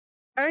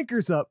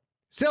Anchors up,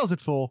 sails at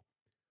full.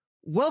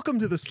 Welcome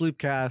to the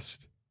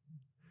Sloopcast.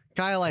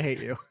 Kyle, I hate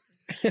you.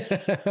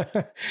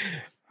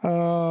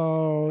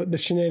 Oh, the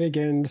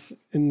shenanigans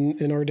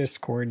in our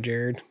Discord,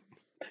 Jared.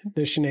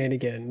 The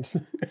shenanigans.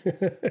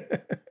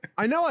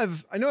 I know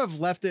I've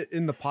left it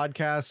in the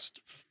podcast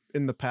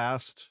in the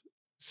past,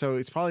 so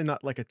it's probably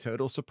not like a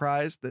total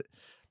surprise that,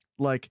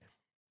 like,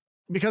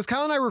 because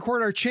Kyle and I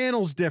record our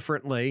channels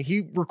differently.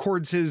 He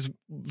records his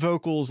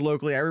vocals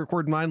locally. I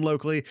record mine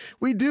locally.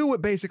 We do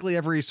what basically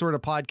every sort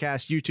of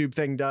podcast YouTube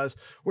thing does,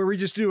 where we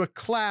just do a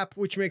clap,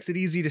 which makes it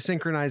easy to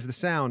synchronize the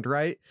sound,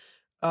 right?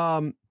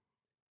 But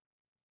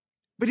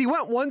he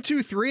went 1,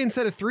 2, 3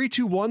 instead of 3,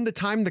 2, 1 the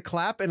time the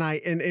clap, and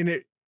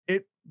it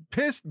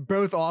pissed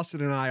both Austin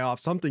and I off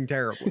something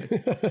terribly.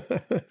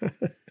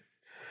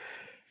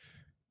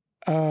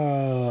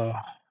 And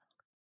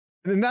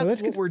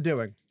that's what we're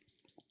doing.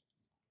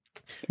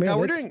 Man, now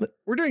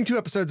we're doing 2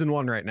 episodes in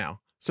one right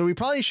now, so we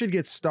probably should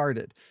get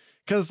started.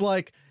 Because,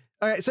 like,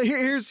 all right, so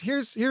here's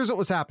what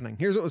was happening.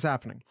 Here's what was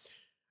happening.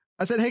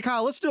 I said, hey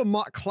Kyle, let's do a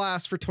mock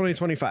class for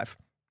 2025.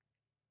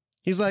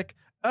 He's like,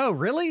 oh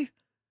really?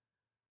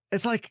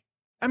 It's like,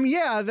 I mean,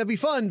 yeah, that'd be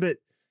fun, but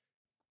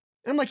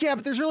I'm like, yeah,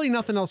 but there's really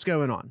nothing else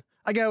going on.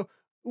 I go,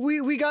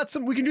 we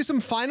can do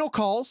some final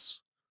calls.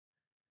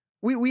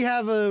 We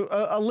have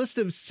a list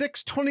of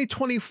 6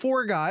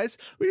 2024 guys.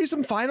 We do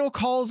some final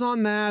calls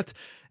on that.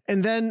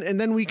 And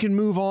then we can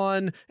move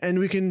on and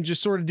we can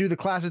just sort of do the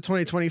class of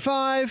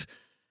 2025.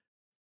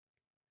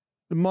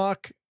 The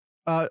mock,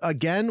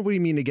 again, what do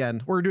you mean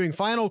again? We're doing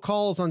final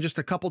calls on just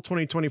a couple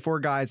 2024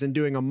 guys and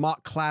doing a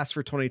mock class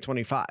for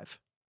 2025.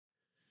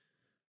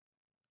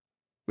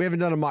 We haven't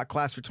done a mock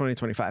class for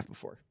 2025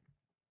 before.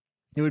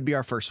 It would be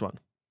our first one.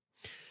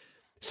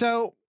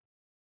 So,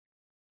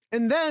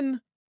 and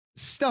then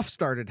stuff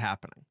started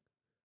happening.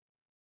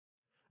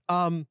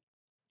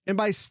 And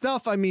by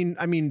stuff, I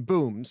mean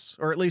booms,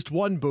 or at least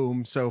one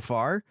boom so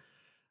far.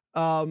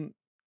 Kyle?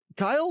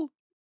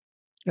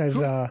 As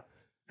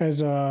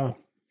Tony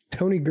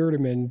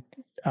Gerdeman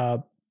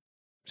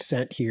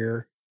sent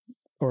here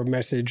or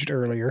messaged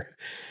earlier.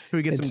 Can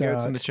we get some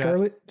goats in the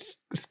chat?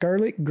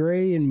 Scarlet,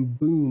 Gray, and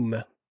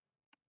Boom.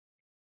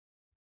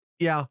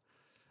 Yeah.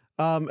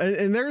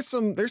 And there's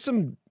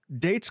some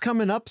dates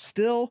coming up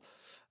still.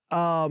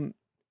 But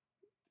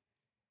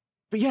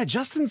yeah,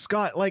 Justin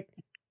Scott, like,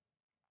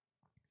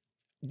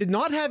 did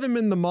not have him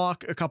in the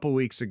mock a couple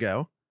weeks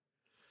ago.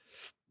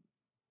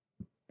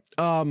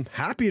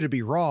 Happy to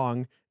be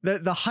wrong.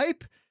 The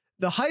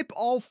hype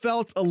all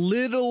felt a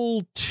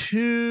little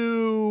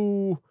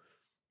too.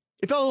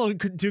 It felt a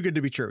little too good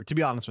to be true, to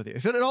be honest with you.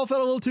 It all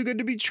felt a little too good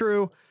to be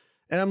true.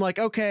 And I'm like,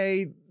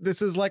 okay,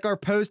 this is like our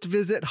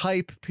post-visit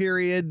hype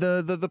period,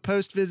 the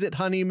post-visit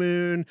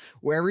honeymoon,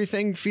 where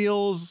everything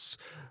feels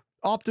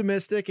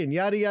optimistic and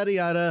yada, yada,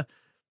 yada.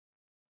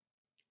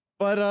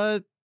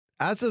 But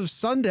as of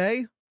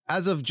Sunday,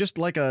 as of just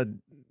like a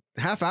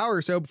half hour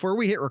or so before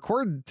we hit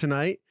record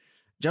tonight,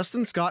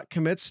 Justin Scott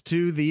commits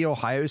to the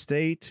Ohio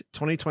State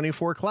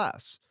 2024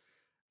 class.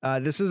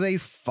 This is a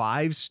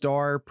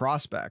 5-star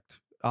prospect,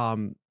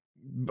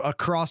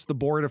 across the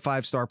board, a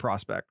 5-star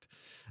prospect.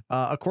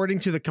 According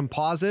to the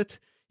composite,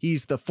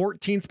 he's the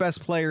 14th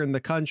best player in the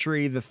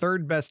country, the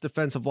 3rd best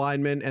defensive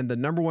lineman, and the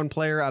 #1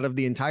 player out of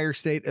the entire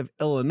state of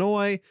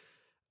Illinois.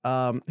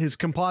 His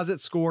composite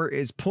score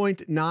is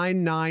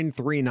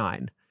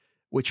 0.9939,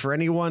 which for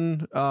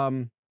anyone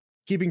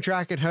keeping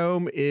track at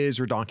home is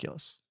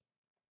redonkulous.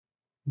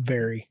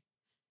 Very,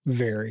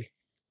 very.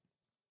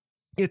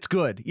 It's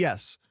good.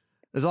 Yes.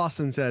 As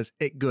Austin says,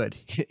 it good.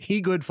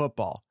 He good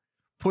football.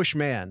 Push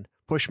man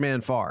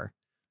far.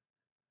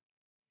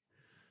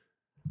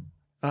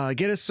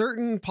 Get a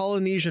certain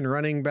Polynesian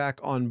running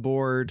back on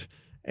board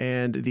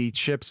and the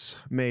chips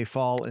may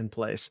fall in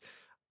place.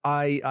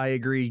 I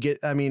agree.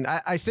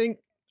 I think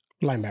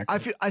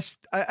linebacker.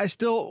 I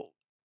still,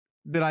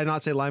 did I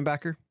not say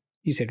linebacker?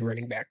 You said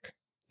running back.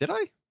 Did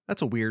I?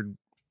 That's a weird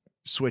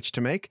switch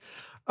to make.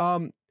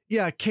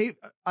 Yeah, Kate,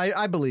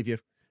 I believe you.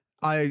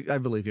 I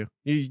believe you.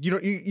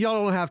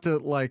 Y'all don't have to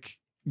like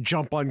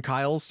jump on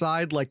Kyle's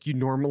side like you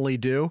normally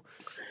do.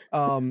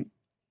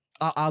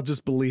 I'll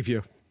just believe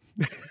you.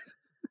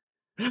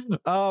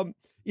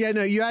 Yeah,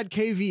 no, you add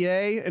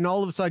KVA and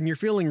all of a sudden you're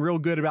feeling real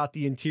good about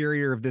the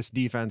interior of this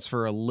defense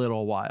for a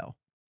little while.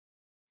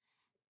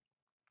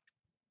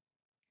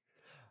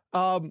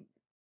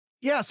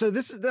 Yeah, so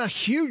this is a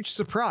huge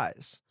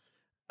surprise.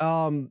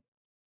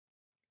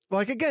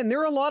 Like, again, there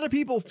are a lot of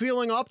people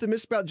feeling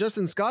optimistic about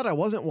Justin Scott. I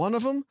wasn't one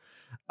of them.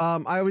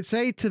 I would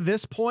say to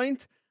this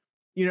point,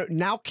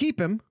 now keep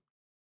him.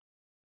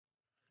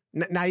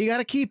 Now you got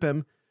to keep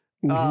him.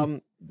 Mm-hmm.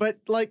 But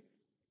like,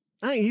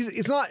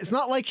 it's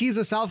not like he's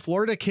a South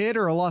Florida kid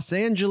or a Los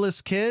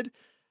Angeles kid.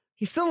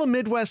 He's still a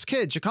Midwest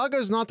kid.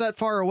 Chicago's not that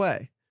far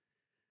away.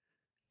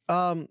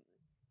 But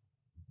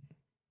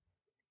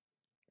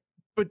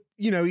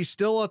he's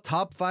still a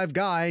top 5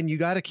 guy and you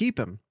got to keep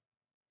him.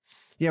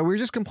 Yeah. We were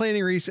just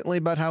complaining recently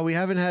about how we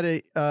haven't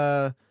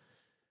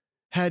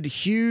had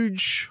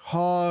huge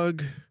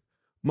hog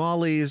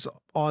Molly's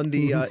on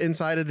the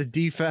inside of the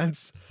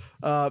defense.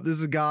 This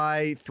is a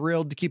guy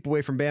thrilled to keep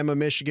away from Bama,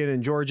 Michigan,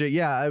 and Georgia.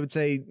 Yeah, I would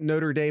say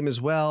Notre Dame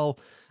as well.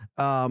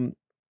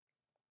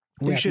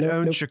 We should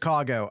own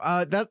Chicago.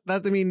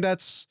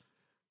 That's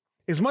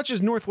as much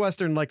as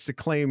Northwestern likes to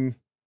claim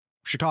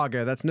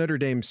Chicago. That's Notre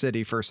Dame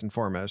City first and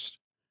foremost.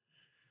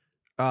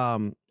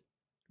 But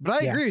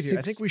I agree with you.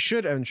 I think we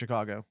should own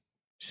Chicago.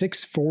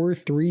 6'4",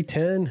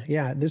 310.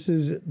 Yeah, this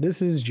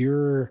is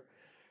your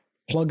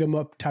plug 'em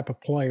up type of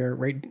player,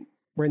 right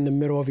in the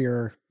middle of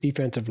your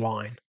defensive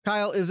line.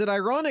 Kyle, is it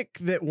ironic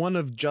that one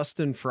of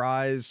Justin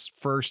Fry's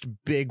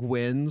first big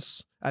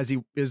wins, as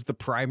he is the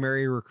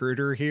primary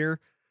recruiter here,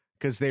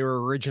 because they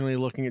were originally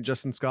looking at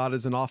Justin Scott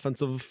as an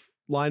offensive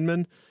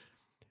lineman,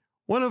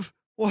 one of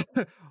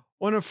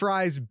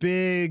Fry's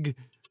big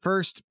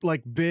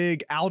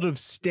out of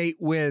state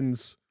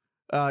wins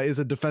is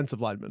a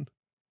defensive lineman.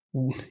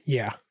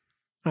 Yeah,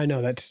 I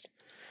know, that's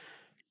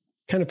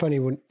kind of funny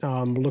when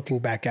looking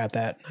back at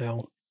that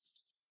now.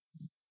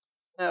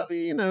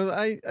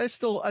 I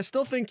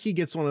still think he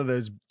gets one of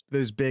those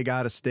big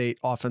out of state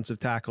offensive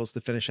tackles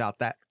to finish out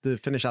the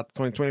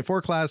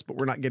 2024 class, but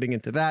we're not getting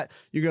into that.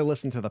 You go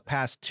listen to the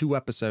past 2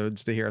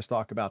 episodes to hear us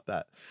talk about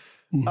that.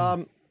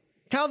 Mm-hmm.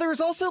 Kyle, there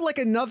was also like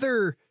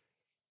another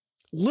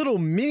little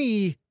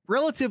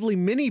relatively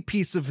mini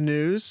piece of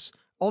news,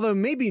 although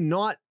maybe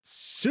not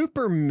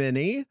super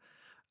mini,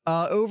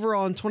 over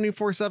on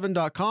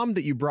 247.com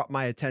that you brought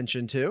my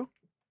attention to.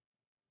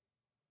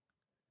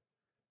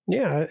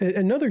 Yeah,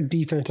 another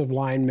defensive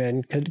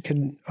lineman.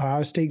 Could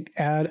Ohio State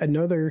add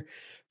another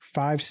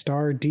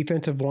 5-star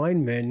defensive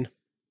lineman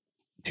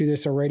to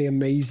this already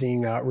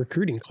amazing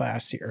recruiting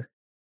class here?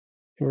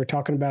 And we're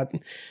talking about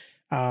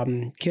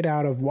kid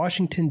out of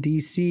Washington,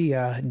 D.C.,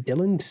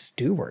 Dylan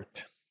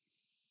Stewart.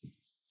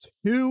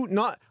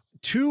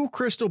 Two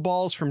crystal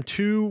balls from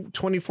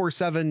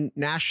 247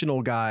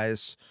 national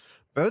guys,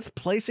 both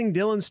placing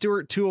Dylan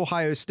Stewart to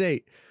Ohio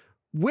State,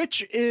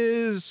 which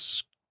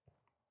is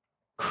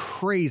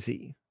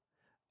crazy.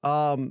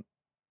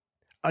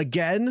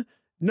 Again,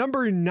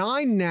 number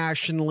 9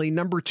 nationally,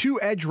 number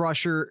 2 edge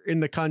rusher in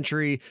the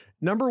country,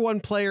 number 1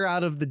 player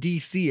out of the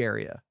DC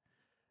area.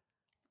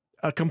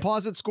 A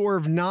composite score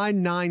of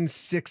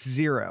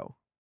 9.960,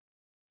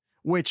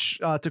 which,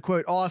 to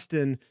quote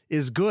Austin,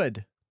 is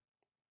good.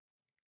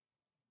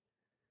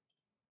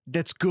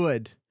 That's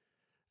good.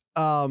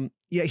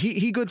 Yeah,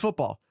 he good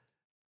football.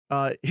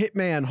 Hit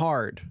man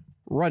hard,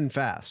 run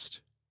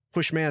fast,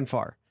 push man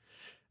far.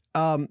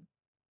 Yeah,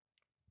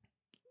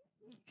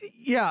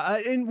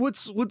 and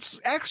what's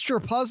extra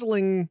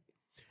puzzling,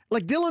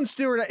 like Dylan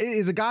Stewart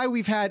is a guy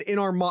we've had in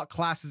our mock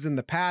classes in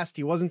the past.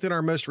 He wasn't in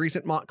our most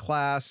recent mock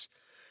class,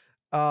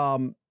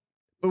 but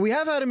we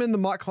have had him in the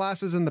mock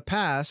classes in the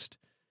past.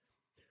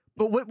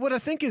 But what I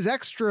think is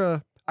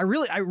extra, I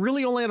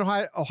really only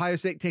had Ohio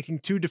State taking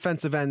 2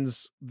 defensive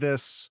ends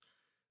this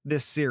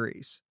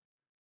series,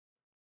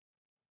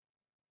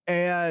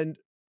 and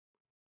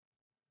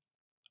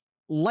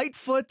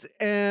Lightfoot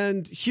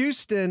and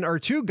Houston are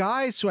 2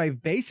 guys who I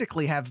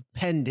basically have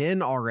penned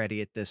in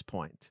already at this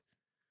point.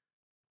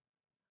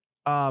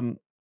 Now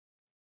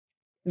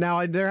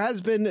there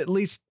has been at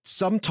least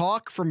some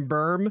talk from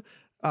Berm.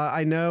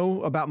 I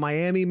know about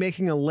Miami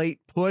making a late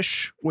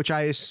push, which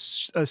I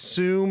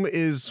assume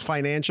is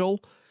financial,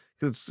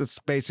 because it's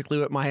basically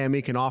what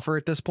Miami can offer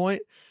at this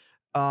point.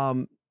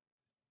 So,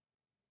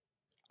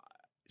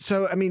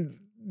 I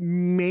mean,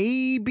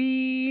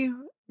 maybe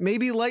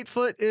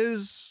Lightfoot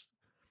is,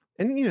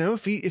 and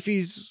if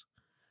he's,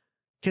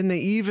 can they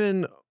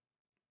even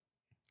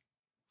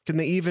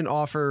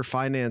offer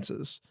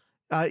finances?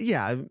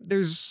 Yeah,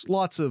 there's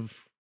lots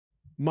of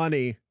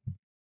money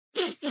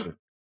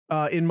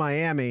in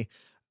Miami.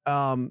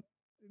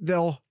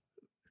 They'll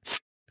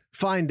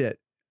find it,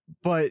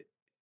 but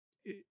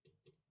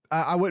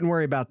I wouldn't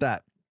worry about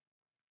that.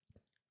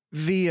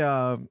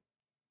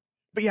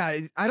 But yeah,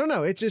 I don't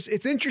know.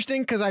 It's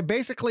interesting because I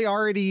basically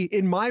already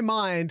in my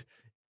mind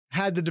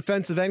had the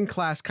defensive end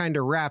class kind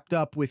of wrapped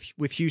up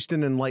with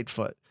Houston and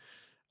Lightfoot.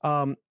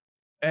 And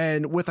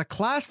with a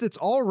class that's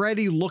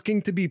already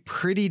looking to be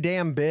pretty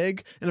damn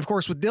big. And of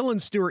course, with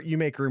Dylan Stewart, you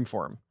make room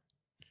for him.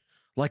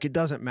 Like, it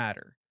doesn't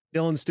matter.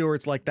 Dylan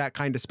Stewart's like that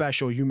kind of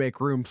special. You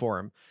make room for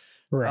him.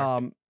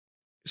 Right.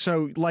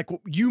 So like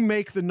you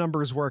make the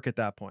numbers work at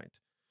that point.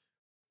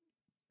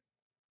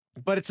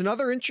 But it's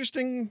another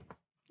interesting,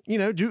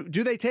 do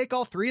they take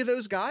all 3 of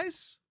those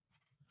guys?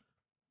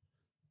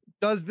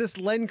 Does this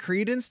lend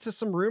credence to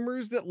some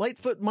rumors that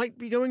Lightfoot might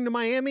be going to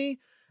Miami?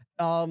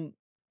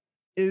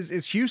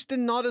 Is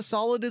Houston not as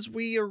solid as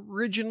we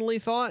originally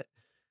thought?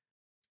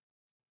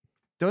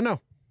 Don't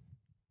know.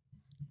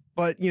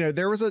 But,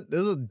 there was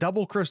a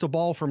double crystal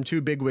ball from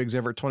 2 bigwigs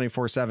over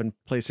 24/7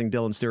 placing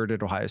Dylan Stewart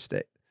at Ohio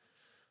State.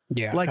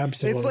 Yeah, like,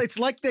 absolutely. It's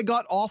like they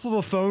got off of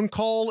a phone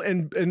call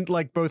and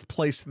like both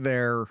placed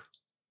their,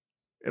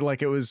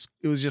 like it was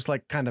just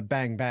like kind of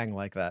bang, bang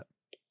like that.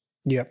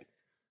 Yep.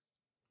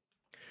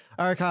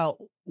 All right, Kyle,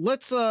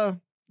 let's,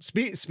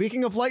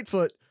 speaking of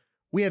Lightfoot,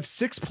 We have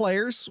 6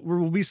 players.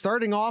 We'll be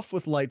starting off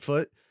with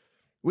Lightfoot.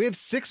 We have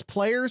 6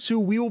 players who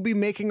we will be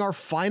making our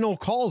final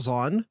calls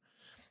on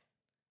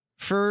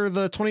for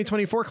the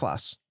 2024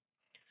 class.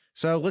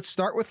 So let's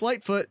start with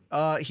Lightfoot.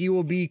 He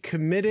will be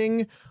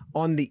committing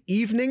on the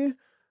evening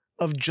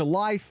of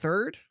July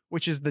 3rd,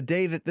 which is the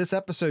day that this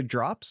episode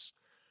drops.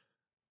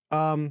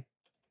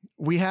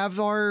 We have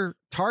our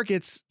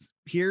targets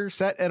here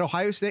set at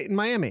Ohio State and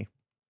Miami.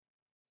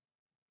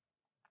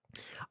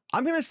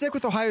 I'm going to stick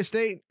with Ohio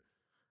State.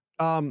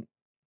 I'm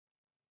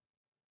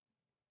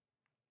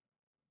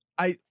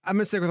going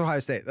to stick with Ohio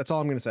State. That's all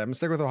I'm going to say. I'm going to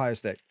stick with Ohio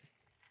State.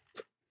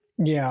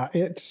 Yeah,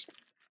 it's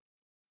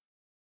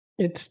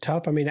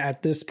tough. I mean,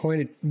 at this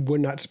point, it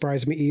would not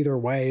surprise me either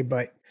way.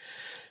 But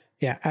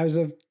yeah, as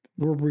of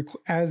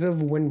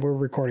when we're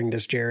recording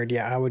this, Jared,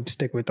 yeah, I would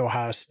stick with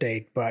Ohio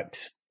State.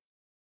 But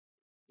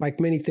like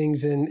many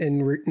things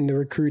in the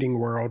recruiting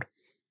world,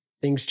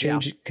 things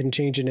can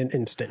change in an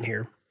instant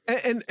here.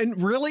 And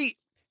really,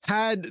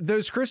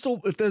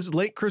 if those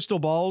late crystal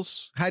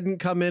balls hadn't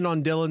come in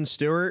on Dylan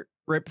Stewart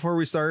right before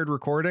we started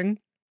recording,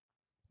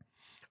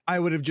 I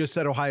would have just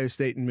said Ohio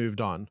State and moved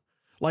on.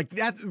 Like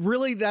that,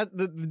 really, the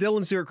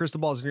Dylan Stewart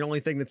crystal ball is the only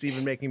thing that's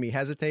even making me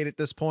hesitate at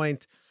this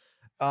point.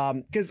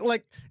 Because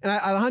and I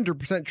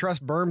 100%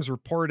 trust Berm's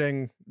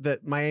reporting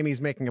that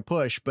Miami's making a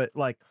push, but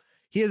like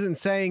he isn't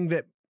saying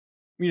that,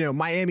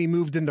 Miami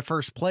moved into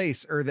first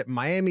place or that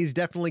Miami's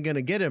definitely going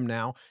to get him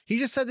now. He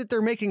just said that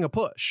they're making a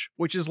push,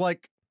 which is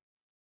like,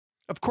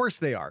 of course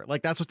they are.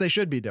 Like that's what they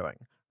should be doing,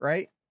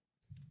 right?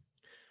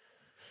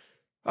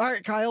 All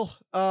right, Kyle.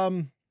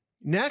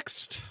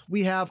 Next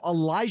we have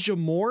Elijah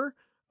Moore,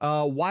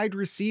 wide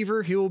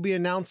receiver. He will be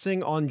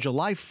announcing on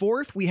July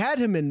 4th. We had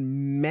him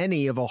in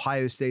many of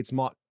Ohio State's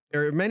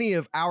many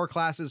of our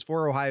classes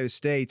for Ohio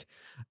State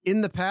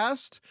in the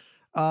past.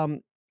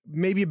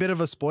 Maybe a bit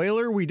of a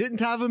spoiler. We didn't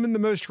have him in the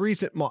most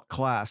recent mock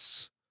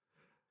class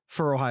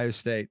for Ohio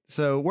State.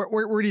 So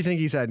where do you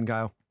think he's heading,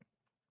 Kyle?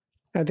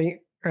 I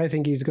think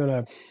he's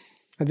gonna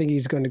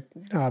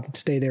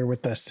stay there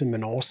with the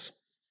Seminoles.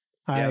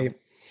 I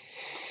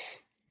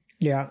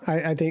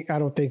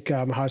don't think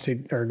Ohio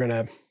State are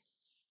gonna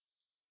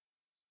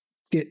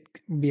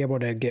be able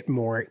to get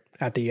more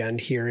at the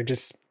end here.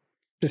 Just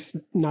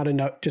not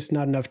enough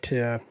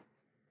to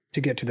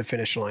get to the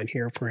finish line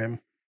here for him.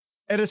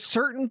 At a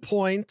certain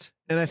point,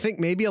 and I think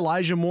maybe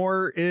Elijah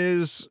Moore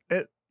is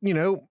at,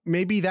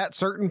 maybe that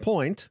certain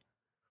point,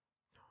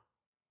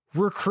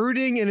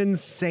 recruiting an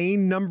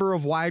insane number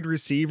of wide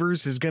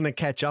receivers is going to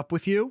catch up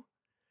with you.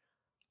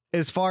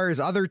 As far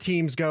as other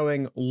teams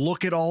going,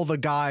 look at all the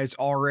guys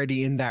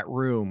already in that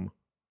room.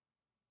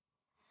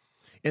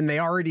 And they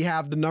already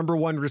have the number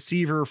 1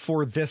 receiver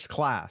for this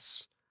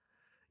class.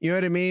 You know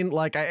what I mean?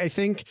 Like, I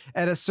think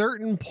at a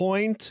certain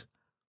point,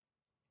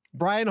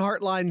 Brian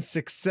Hartline's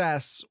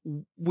success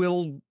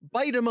will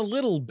bite him a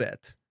little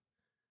bit.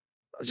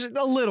 Just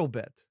a little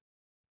bit.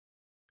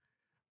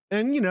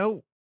 And,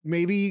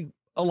 maybe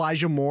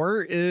Elijah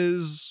Moore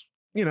is,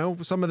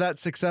 some of that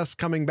success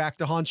coming back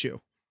to haunt you.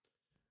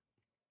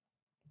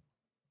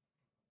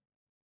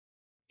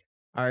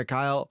 All right,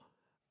 Kyle.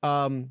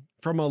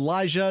 From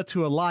Elijah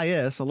to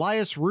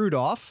Elias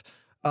Rudolph,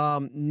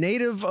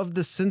 native of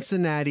the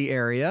Cincinnati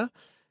area,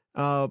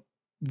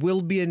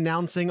 will be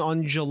announcing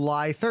on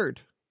July 3rd.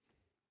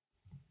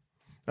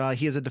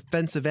 He is a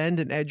defensive end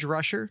and edge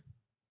rusher.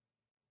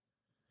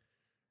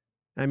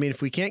 I mean,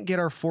 if we can't get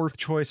our 4th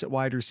choice at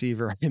wide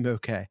receiver, I'm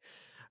okay.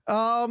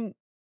 3rd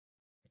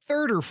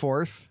or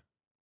 4th.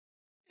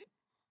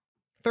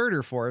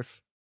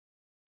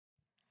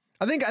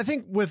 I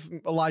think with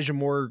Elijah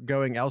Moore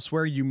going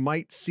elsewhere, you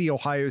might see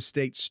Ohio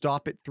State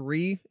stop at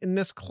 3 in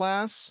this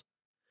class.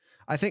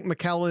 I think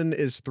McKellen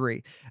is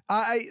 3.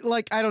 I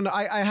don't know.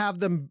 I have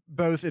them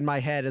both in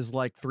my head as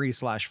like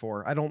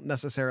 3/4. I don't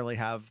necessarily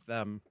have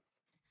them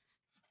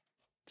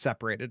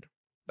separated.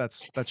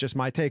 That's just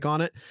my take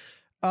on it.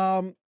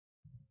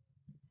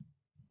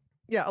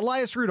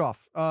 Elias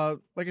Rudolph,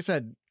 like I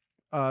said,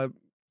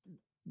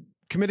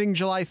 committing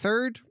July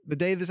 3rd, the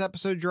day this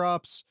episode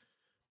drops.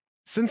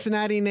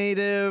 Cincinnati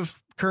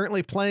native,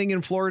 currently playing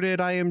in Florida at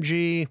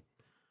IMG.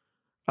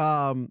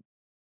 What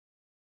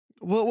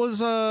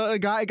was a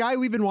guy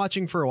we've been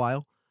watching for a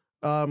while.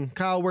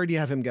 Kyle, where do you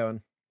have him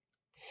going?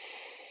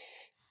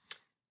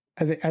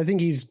 I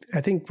think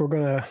we're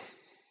gonna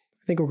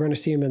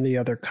see him in the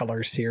other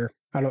colors here.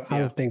 I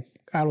don't think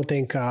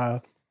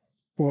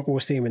we'll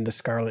see him in the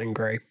scarlet and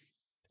gray.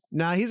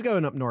 Nah, he's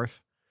going up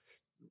north.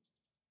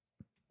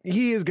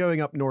 He is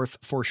going up north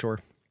for sure.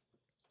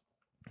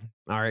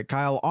 All right,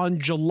 Kyle, on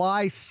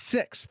July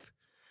 6th,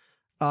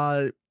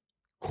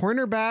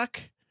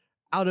 cornerback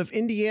out of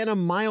Indiana,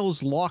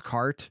 Miles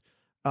Lockhart,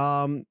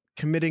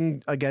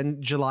 committing again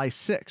July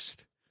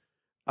 6th.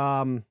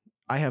 I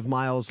have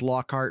Miles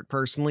Lockhart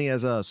personally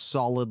as a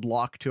solid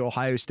lock to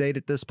Ohio State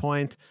at this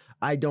point.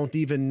 I don't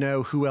even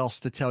know who else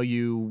to tell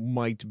you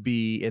might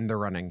be in the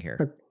running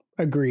here.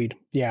 Agreed.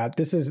 Yeah,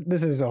 this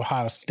is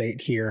Ohio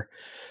State here.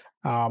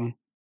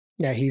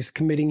 He's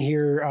committing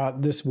here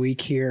this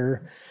week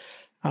here.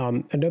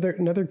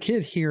 Another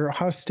kid here.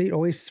 Ohio State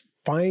always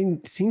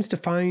seems to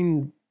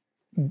find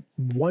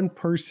one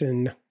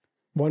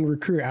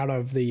recruit out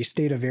of the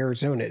state of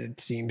Arizona, it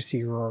seems,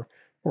 here or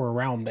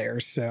around there.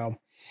 So,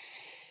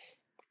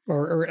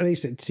 or at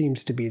least it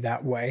seems to be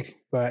that way.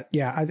 But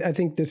yeah, I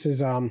think this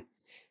is Ohio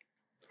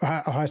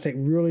State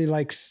really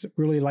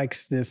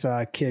likes this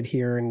kid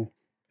here, and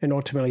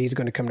ultimately he's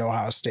going to come to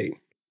Ohio State.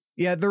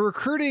 Yeah, the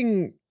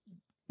recruiting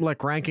like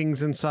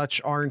rankings and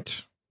such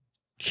aren't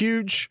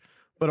huge,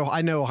 but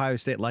I know Ohio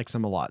State likes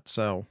him a lot.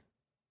 So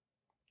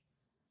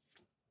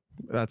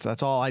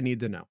that's all I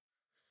need to know.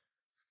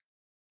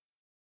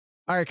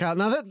 All right, Kyle.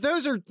 Now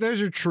those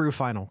are true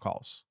final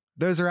calls.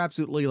 Those are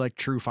absolutely like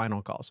true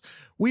final calls.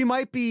 We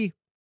might be.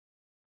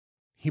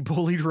 He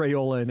bullied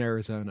Rayola in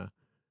Arizona.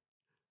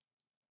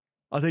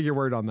 I'll take your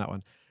word on that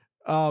one.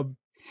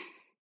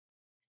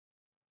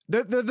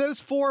 Those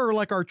four are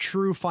like our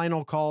true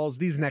final calls.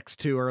 These next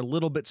two are a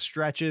little bit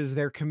stretches.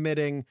 They're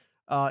committing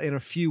in a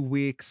few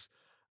weeks.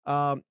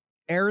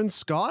 Aaron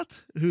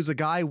Scott, who's a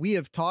guy we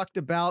have talked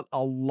about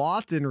a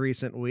lot in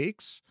recent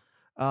weeks.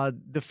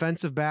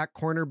 Defensive back,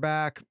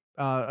 cornerback,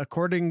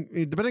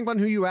 depending on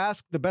who you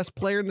ask, the best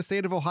player in the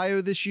state of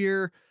Ohio this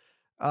year.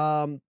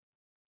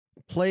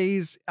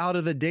 Plays out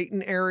of the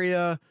Dayton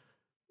area.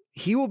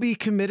 He will be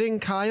committing,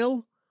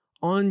 Kyle,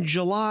 on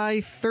July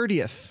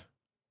 30th.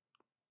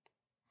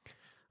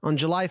 On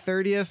July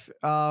 30th,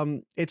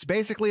 it's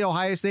basically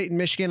Ohio State and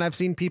Michigan. I've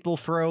seen people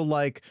throw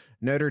like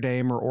Notre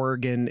Dame or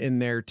Oregon in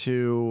there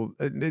too.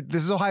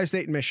 This is Ohio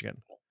State and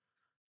Michigan.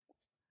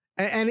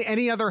 And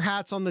any other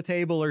hats on the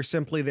table are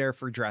simply there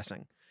for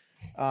dressing.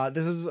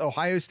 This is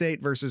Ohio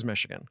State versus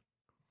Michigan.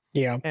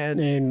 Yeah,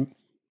 and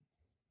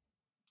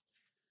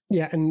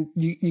yeah, and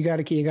you got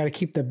to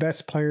keep the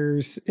best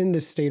players in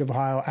the state of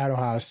Ohio at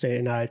Ohio State,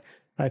 and I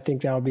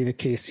think that'll be the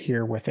case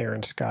here with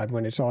Aaron Scott.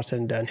 When it's all said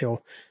and done,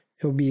 he'll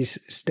be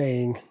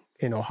staying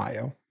in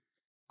Ohio.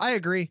 I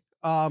agree.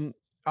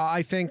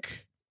 I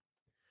think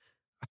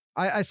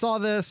I saw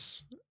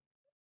this,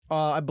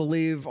 I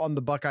believe, on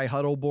the Buckeye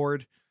Huddle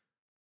board.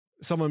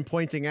 Someone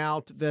pointing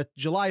out that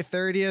July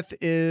 30th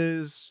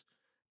is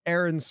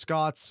Aaron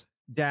Scott's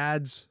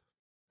dad's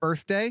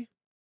birthday.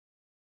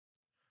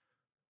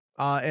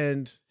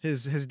 And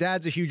his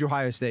dad's a huge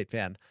Ohio State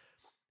fan.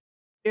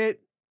 It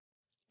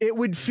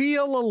would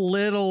feel a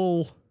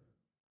little...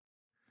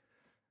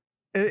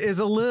 It is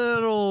a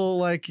little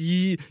like,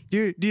 do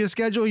you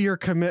schedule your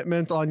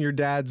commitment on your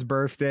dad's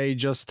birthday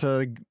just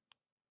to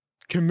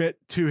commit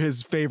to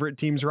his favorite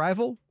team's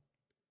rival?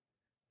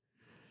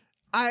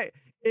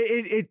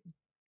 It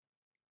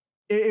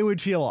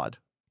would feel odd.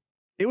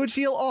 It would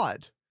feel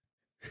odd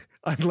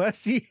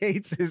unless he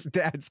hates his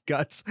dad's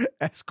guts,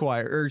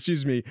 Esquire, or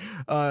excuse me,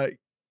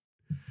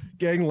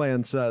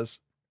 Gangland says.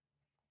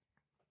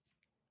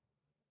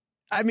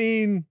 I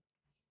mean,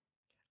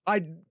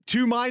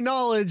 to my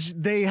knowledge,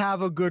 they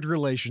have a good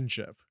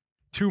relationship.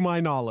 To my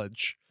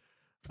knowledge,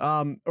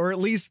 or at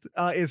least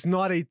it's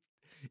not a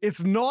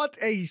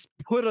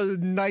put a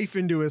knife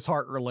into his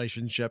heart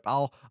relationship.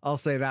 I'll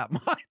say that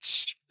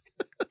much.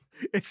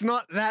 It's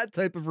not that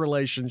type of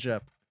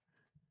relationship.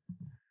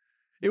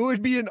 It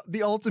would be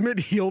the ultimate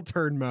heel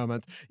turn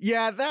moment.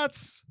 Yeah,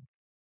 that's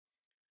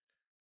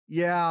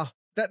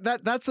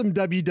some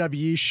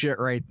WWE shit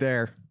right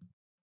there.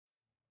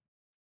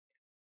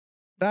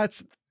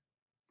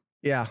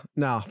 Yeah,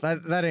 no,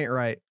 that ain't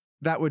right.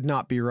 That would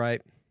not be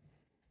right.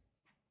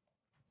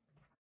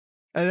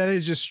 And that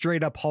is just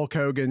straight up Hulk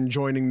Hogan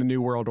joining the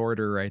New World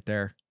Order right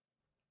there.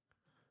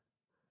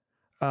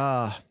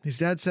 His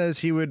dad says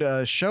he would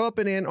show up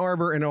in Ann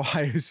Arbor in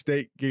Ohio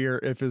State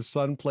gear if his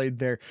son played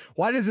there.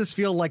 Why does this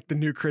feel like the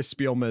new Chris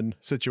Spielman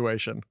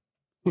situation?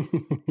 All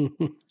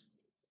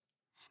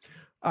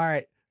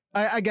right.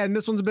 Again,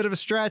 this one's a bit of a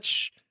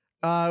stretch.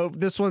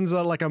 This one's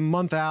like a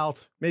month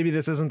out. Maybe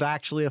this isn't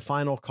actually a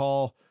final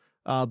call.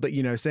 But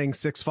saying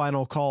 6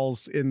 final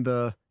calls in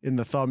the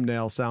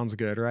thumbnail sounds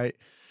good, right?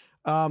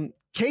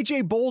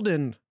 KJ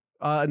Bolden,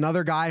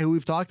 another guy who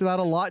we've talked about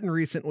a lot in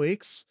recent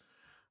weeks,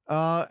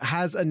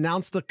 has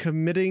announced the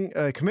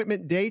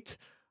commitment date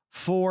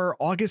for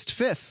August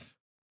 5th.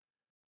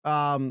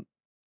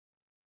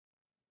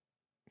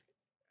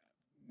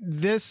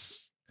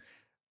 This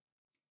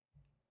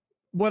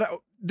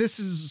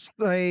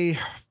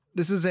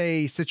is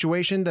a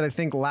situation that I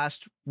think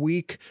last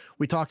week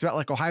we talked about,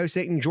 like Ohio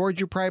State and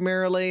Georgia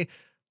primarily.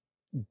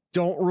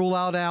 Don't rule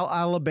out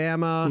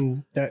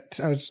Alabama. That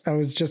I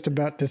was just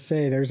about to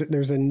say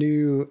there's a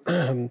new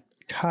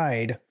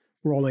tide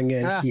rolling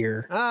in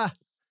here.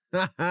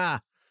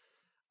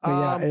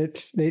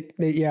 Alabama's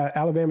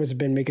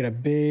been making a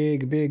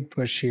big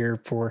push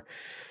here for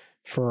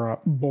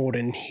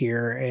Bolden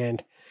here,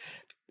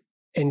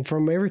 and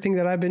from everything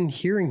that I've been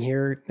hearing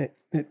here,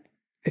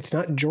 it's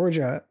not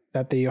Georgia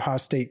that the Ohio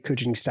State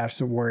coaching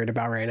staff's worried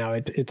about right now.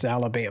 It's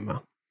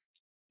Alabama.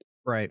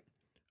 Right.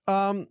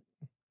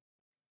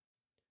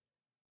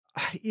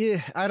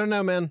 Yeah, I don't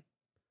know, man.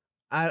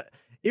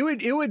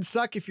 It would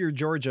suck if you're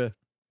Georgia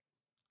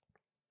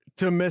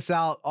to miss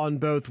out on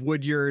both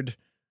Woodyard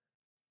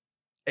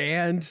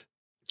and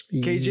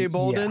KJ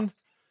Bolden.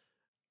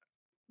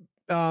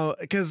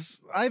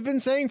 Because I've been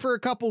saying for a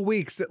couple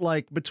weeks that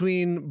like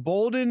between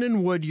Bolden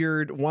and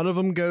Woodyard, one of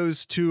them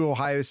goes to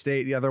Ohio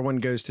State, the other one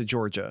goes to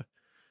Georgia.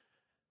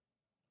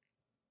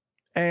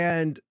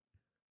 And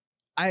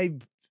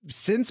I've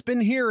since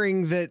been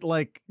hearing that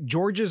like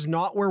Georgia's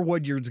not where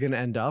Woodyard's going to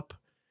end up.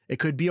 It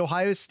could be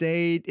Ohio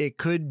State. It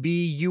could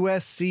be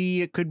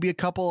USC. It could be a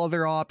couple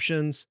other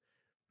options.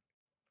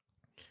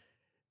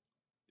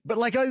 But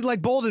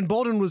like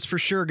Bolden was for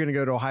sure going to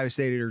go to Ohio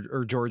State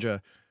or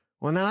Georgia.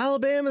 Well, now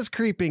Alabama's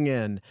creeping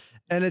in,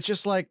 and it's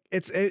just like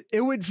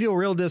it would feel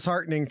real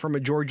disheartening from a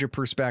Georgia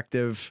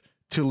perspective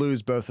to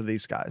lose both of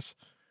these guys,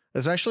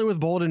 especially with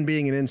Bolden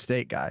being an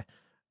in-state guy.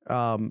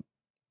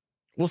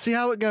 We'll see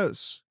how it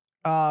goes.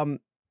 Final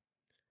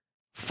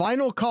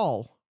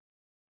call,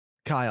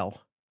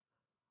 Kyle.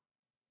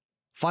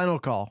 Final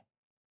call,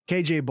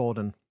 KJ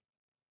Bolden.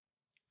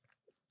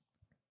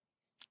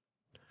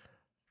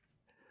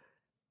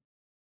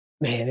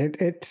 Man,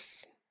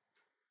 it's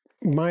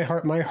my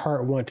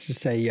heart wants to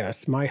say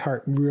yes. My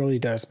heart really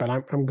does, but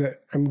I'm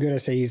gonna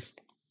say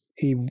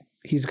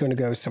he's gonna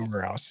go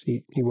somewhere else.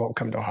 He won't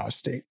come to Ohio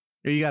State.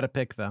 You got to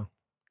pick though.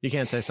 You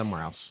can't say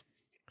somewhere else.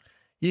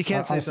 You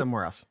can't say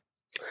somewhere else.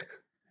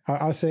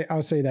 I'll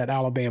say that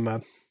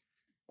Alabama.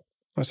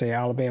 I'll say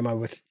Alabama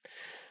with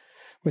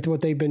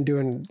what they've been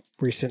doing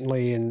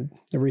recently and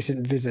the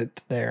recent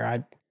visit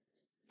there.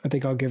 I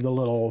think I'll give the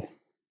little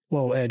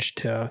edge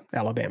to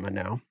Alabama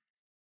now.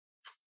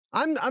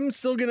 I'm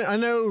still gonna. I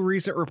know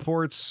recent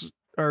reports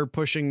are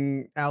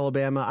pushing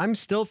Alabama. I'm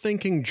still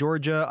thinking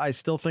Georgia. I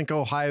still think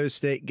Ohio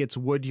State gets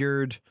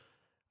Woodyard.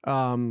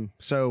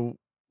 So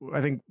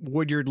I think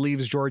Woodyard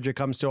leaves Georgia,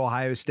 comes to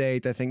Ohio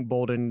State. I think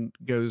Bolden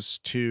goes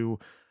to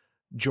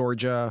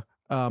Georgia.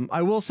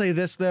 I will say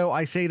this though.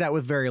 I say that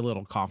with very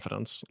little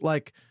confidence.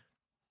 Like,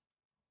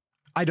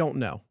 I don't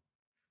know.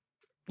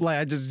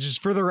 Like,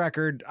 just for the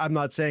record, I'm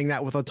not saying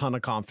that with a ton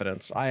of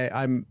confidence.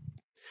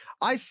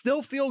 I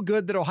still feel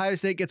good that Ohio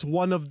State gets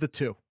one of the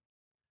two.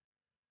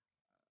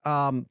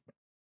 But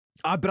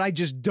I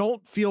just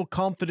don't feel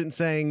confident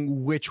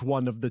saying which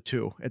one of the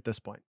two at this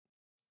point.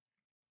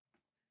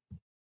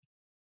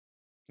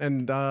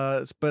 And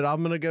but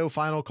I'm gonna go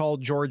final call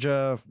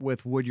Georgia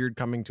with Woodyard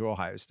coming to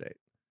Ohio State.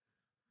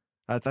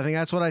 I think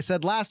that's what I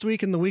said last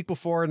week and the week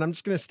before, and I'm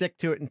just gonna stick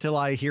to it until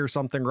I hear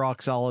something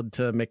rock solid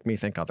to make me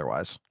think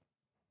otherwise.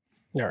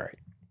 All right.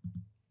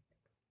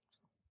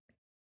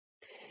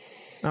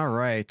 All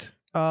right.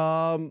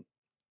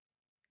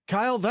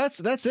 Kyle,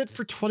 that's it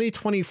for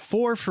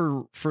 2024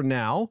 for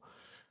now.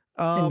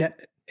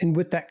 And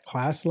with that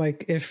class,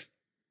 like if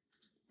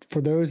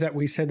for those that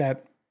we said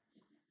that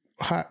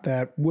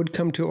would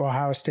come to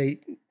Ohio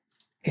State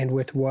and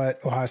with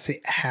what Ohio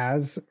State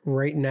has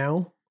right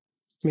now,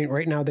 I mean,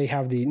 right now they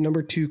have the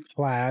number 2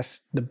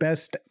 class, the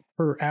best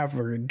per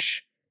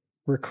average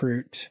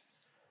recruit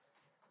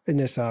in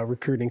this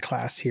recruiting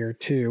class here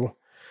too.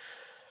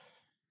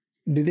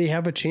 Do they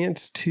have a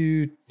chance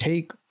to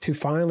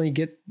finally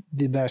get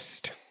the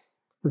best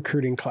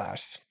recruiting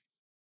class?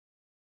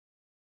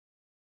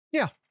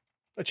 Yeah,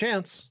 a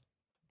chance.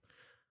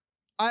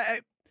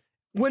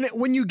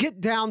 When you get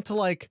down to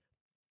like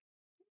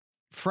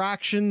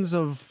fractions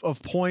of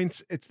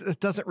points, it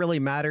doesn't really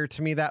matter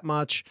to me that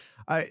much.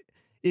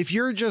 If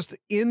you're just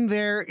in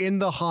there in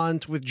the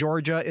hunt with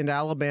Georgia and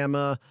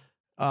Alabama,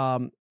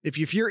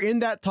 if you're in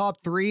that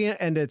top 3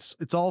 and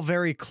it's all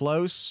very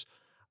close,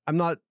 I'm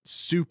not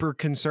super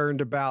concerned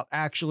about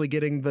actually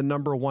getting the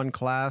number 1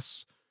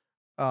 class.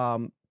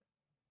 But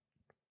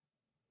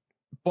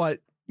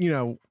you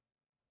know,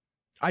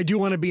 I do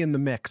want to be in the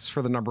mix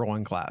for the number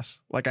 1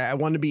 class. Like I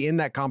want to be in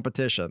that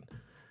competition.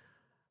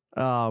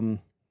 They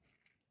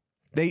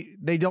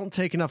don't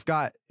take enough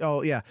guys.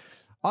 Oh yeah.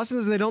 Austin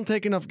says they don't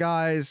take enough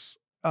guys.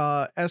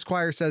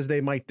 Esquire says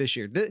they might this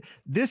year.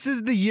 This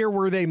is the year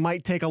where they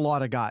might take a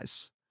lot of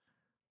guys.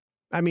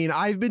 I mean,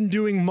 I've been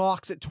doing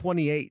mocks at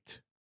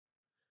 28.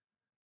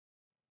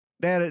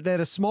 They had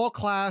a small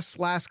class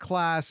last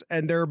class,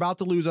 and they're about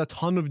to lose a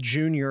ton of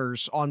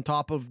juniors on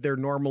top of their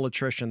normal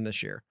attrition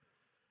this year.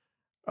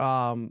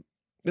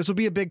 This will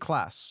be a big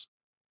class.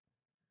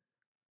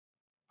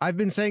 I've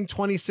been saying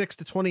 26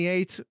 to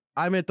 28.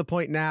 I'm at the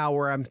point now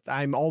where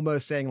I'm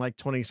almost saying like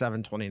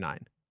 27, 29.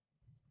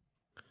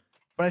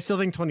 But I still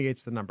think 28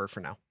 is the number for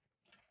now.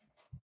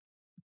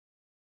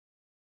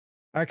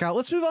 All right, Kyle,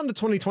 let's move on to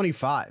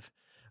 2025.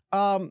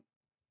 The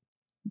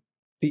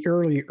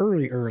early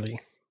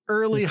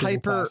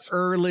hyper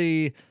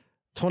early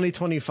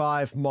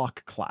 2025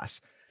 mock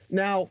class.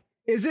 Now,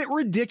 is it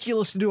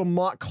ridiculous to do a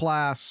mock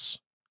class?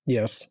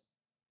 Yes.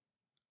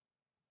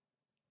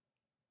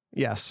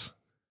 Yes.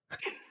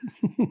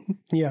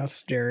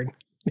 Yes, Jared.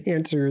 The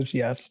answer is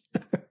yes.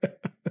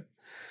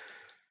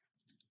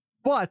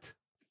 But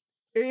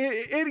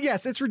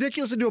yes, it's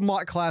ridiculous to do a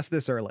mock class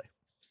this early.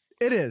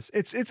 It is.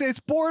 It's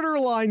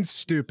borderline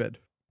stupid.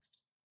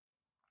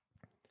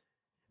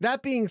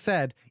 That being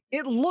said,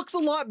 it looks a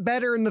lot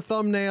better in the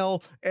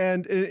thumbnail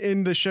and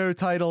in the show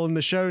title and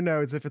the show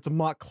notes if it's a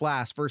mock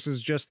class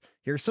versus just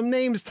here's some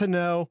names to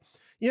know.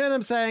 You know what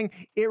I'm saying?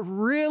 It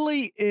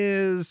really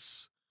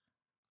is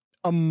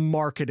a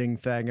marketing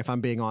thing, if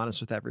I'm being honest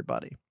with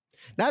everybody.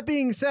 That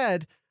being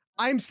said,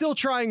 I'm still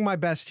trying my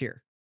best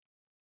here.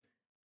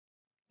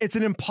 It's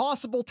an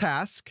impossible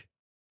task.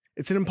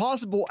 It's an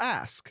impossible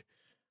ask.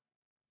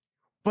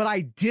 But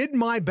I did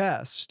my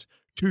best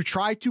to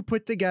try to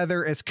put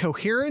together as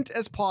coherent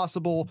as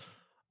possible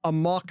a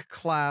mock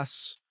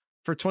class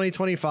for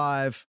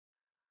 2025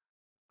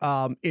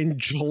 in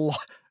July,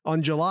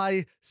 on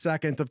July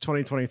 2nd of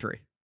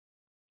 2023.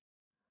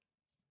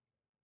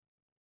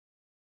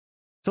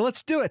 So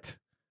let's do it.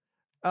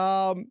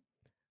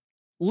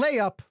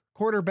 Layup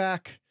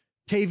quarterback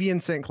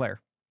Tavian St.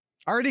 Clair.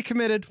 Already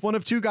committed, one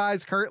of two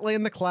guys currently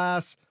in the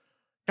class.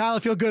 Kyle, I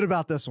feel good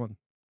about this one.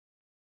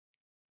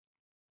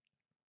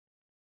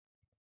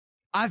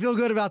 I feel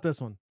good about this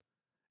one.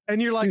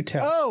 And you're like,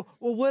 oh,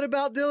 well, what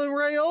about Dylan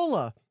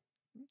Raiola?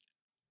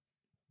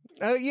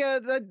 Yeah,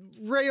 that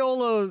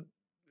Raiola,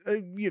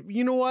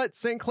 you know what?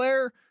 St.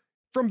 Clair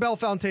from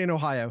Bellefontaine,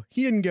 Ohio.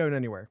 He didn't go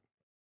anywhere.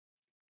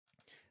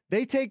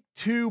 They take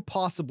two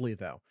possibly,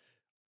 though.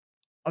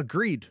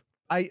 Agreed.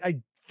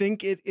 I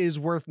think it is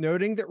worth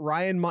noting that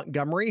Ryan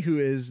Montgomery, who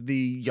is the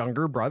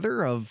younger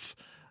brother of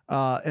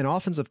an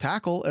offensive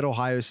tackle at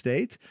Ohio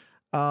State,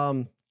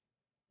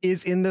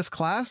 is in this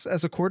class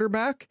as a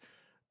quarterback.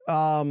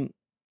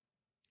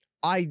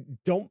 I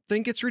don't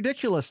think it's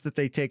ridiculous that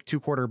they take two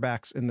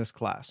quarterbacks in this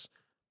class.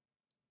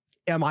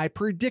 Am I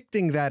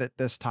predicting that at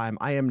this time?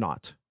 I am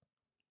not.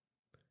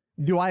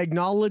 Do I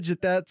acknowledge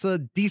that that's a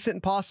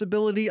decent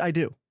possibility? I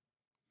do.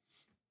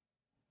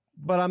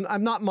 But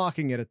I'm not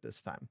mocking it at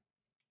this time.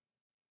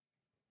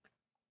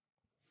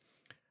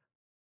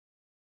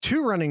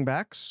 Two running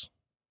backs.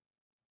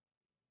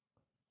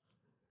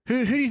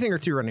 Who do you think are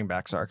two running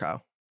backs are,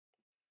 Kyle?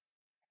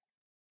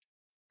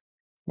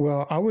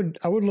 Well, I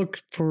would look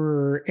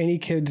for any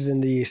kids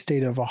in the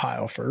state of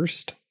Ohio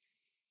first.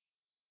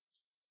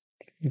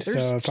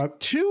 There's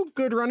two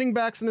good running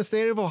backs in the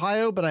state of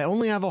Ohio, but I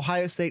only have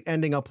Ohio State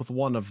ending up with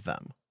one of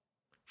them,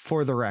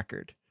 for the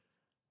record.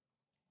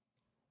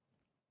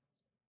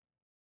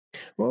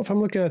 Well, if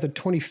I'm looking at the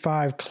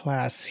 25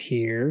 class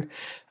here,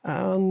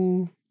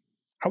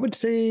 I would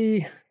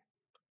say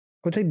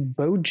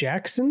Bo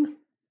Jackson.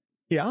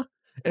 Yeah.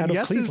 And out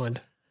of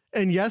Cleveland.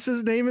 Yes,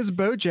 his name is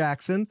Bo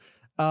Jackson.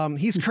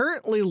 He's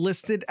currently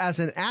listed as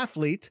an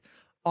athlete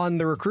on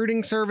the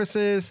recruiting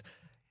services.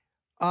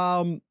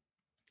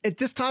 At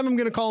this time, I'm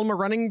going to call him a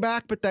running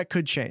back, but that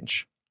could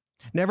change.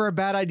 Never a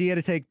bad idea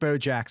to take Bo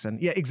Jackson.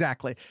 Yeah,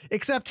 exactly.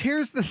 Except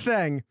here's the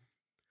thing.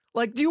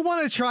 Like, do you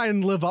want to try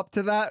and live up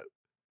to that?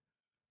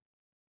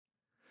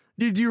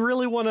 Did you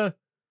really want to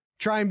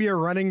try and be a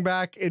running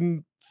back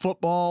in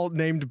football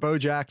named Bo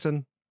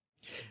Jackson?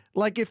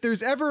 Like, if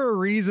there's ever a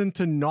reason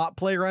to not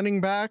play running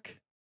back,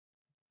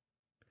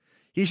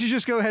 he should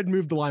just go ahead and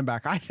move the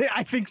linebacker.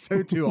 I think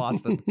so too,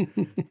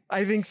 Austin.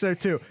 I think so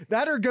too.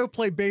 That or go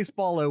play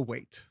baseball. Oh,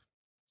 wait.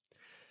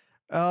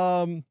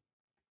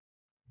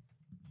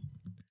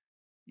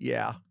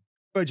 Yeah.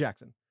 Bo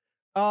Jackson.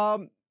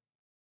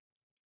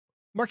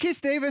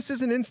 Marquise Davis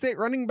is an in-state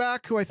running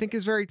back who I think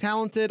is very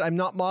talented. I'm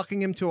not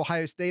mocking him to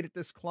Ohio State at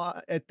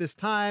this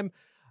time.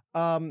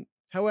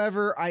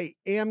 However, I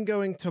am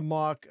going to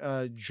mock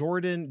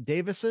Jordan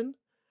Davison,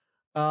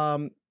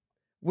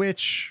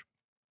 which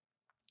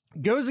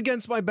goes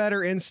against my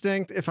better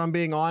instinct, if I'm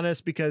being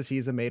honest, because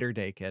he's a Mater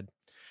Day kid.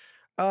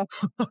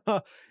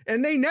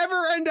 And they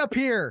never end up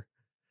here.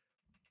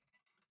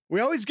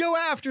 We always go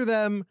after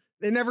them.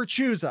 They never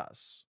choose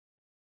us.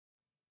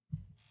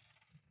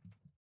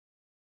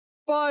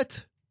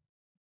 But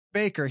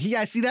Baker,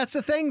 yeah, see, that's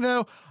the thing,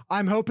 though.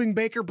 I'm hoping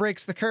Baker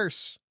breaks the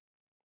curse.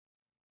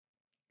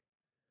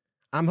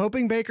 I'm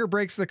hoping Baker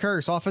breaks the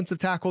curse. Offensive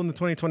tackle in the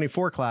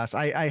 2024 class.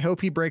 I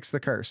hope he breaks the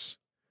curse.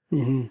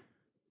 Mm-hmm.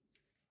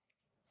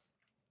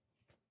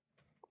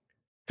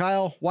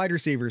 Kyle, wide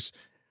receivers.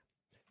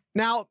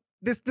 Now,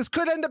 this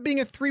could end up being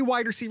a 3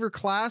 wide receiver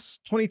class.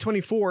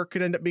 2024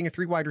 could end up being a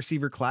 3 wide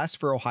receiver class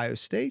for Ohio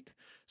State.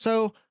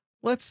 So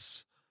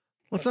let's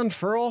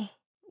unfurl.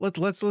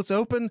 Let's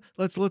open.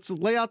 Let's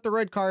lay out the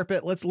red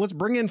carpet. Let's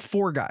bring in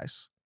 4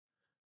 guys.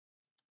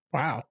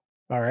 Wow.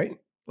 All right.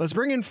 Let's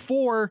bring in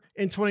 4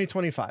 in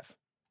 2025.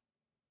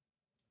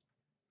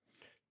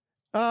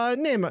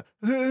 Name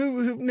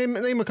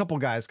a couple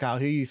guys, Kyle,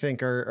 who you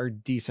think are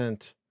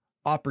decent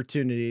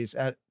opportunities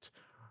at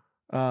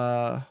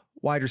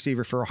wide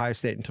receiver for Ohio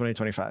State in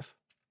 2025.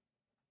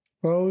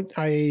 Well,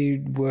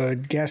 I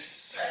would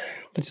guess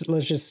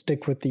let's just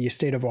stick with the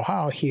state of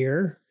Ohio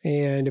here,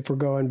 and if we're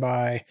going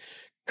by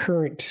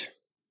current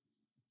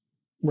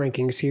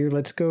rankings here,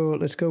 let's go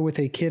with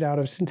a kid out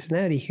of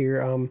Cincinnati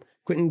here,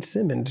 Quentin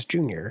Simmons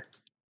Jr.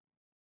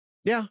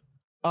 Yeah,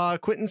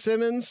 Quentin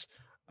Simmons.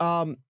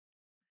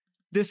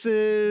 This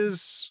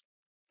is.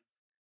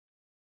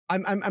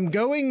 I'm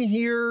going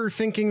here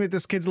thinking that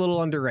this kid's a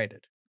little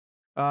underrated.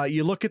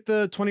 You look at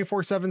the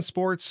 24/7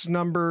 sports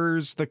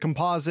numbers, the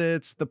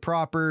composites, the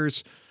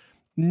propers,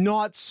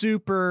 not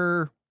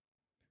super,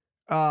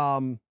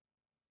 not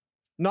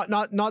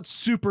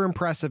super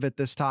impressive at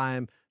this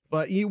time.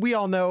 But we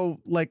all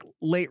know, like,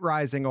 late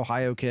rising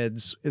Ohio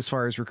kids as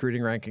far as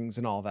recruiting rankings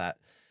and all that.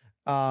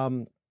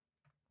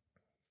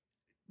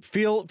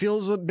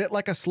 Feels a bit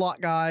like a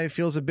slot guy.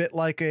 Feels a bit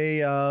like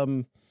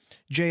a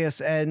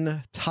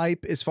JSN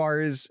type as far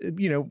as,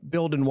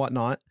 build and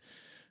whatnot.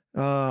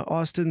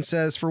 Austin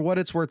says, for what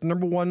it's worth,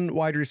 number 1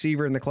 wide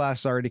receiver in the class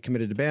is already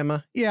committed to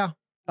Bama. Yeah.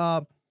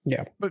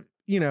 Yeah. But,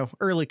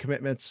 early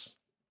commitments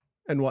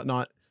and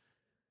whatnot.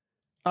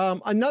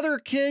 Another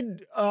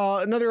kid,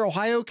 another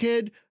Ohio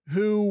kid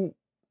who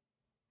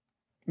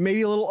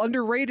maybe a little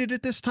underrated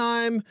at this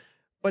time,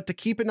 but to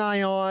keep an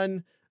eye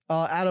on,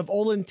 out of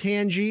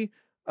Olentangy,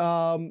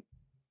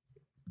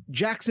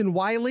 Jackson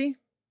Wiley.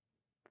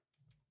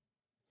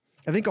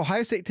 I think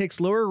Ohio State takes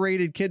lower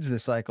rated kids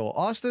this cycle.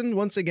 Austin,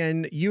 once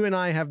again, you and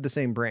I have the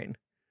same brain.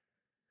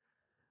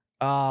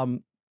 I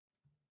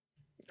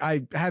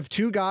have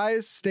 2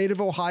 guys, state of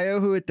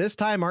Ohio, who at this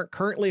time aren't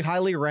currently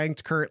highly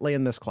ranked currently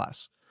in this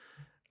class.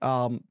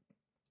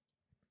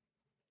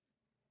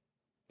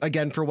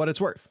 Again, for what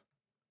it's worth.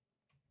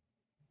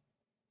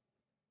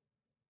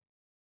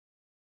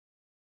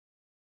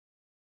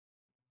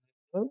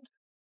 Who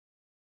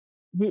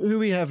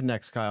we have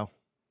next, Kyle?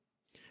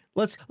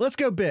 Let's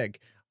go big.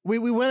 We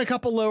went a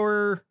couple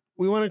lower.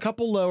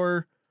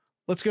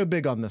 Let's go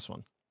big on this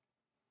one.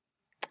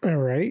 All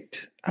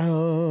right.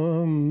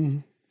 Let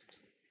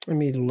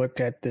me look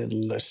at the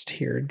list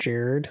here,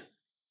 Jared.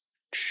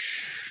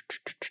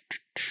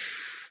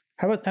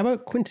 How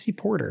about Quincy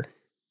Porter?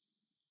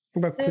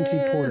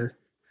 Porter?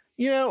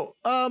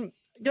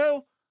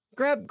 Go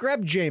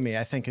grab Jamie,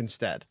 I think,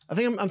 instead.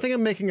 I'm thinking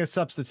I'm making a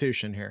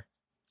substitution here.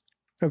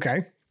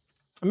 Okay.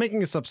 I'm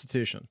making a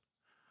substitution.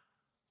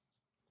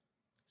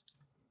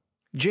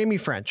 Jamie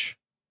French.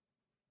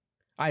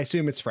 I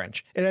assume it's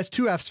French. It has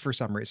 2 F's for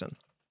some reason.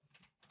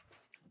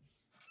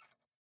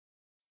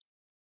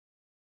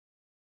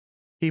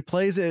 He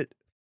plays it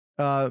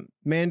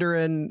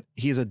Mandarin.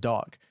 He's a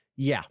dog.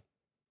 Yeah.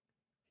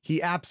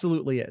 He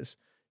absolutely is.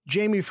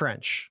 Jamie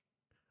French.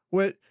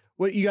 What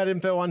you got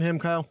info on him,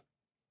 Kyle?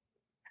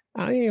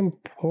 I am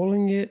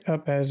pulling it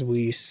up as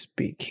we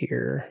speak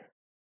here.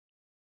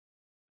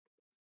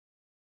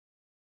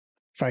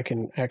 If I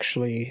can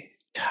actually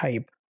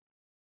type.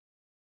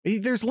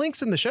 There's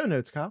links in the show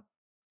notes, Kyle.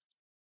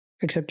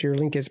 Except your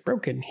link is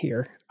broken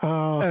here.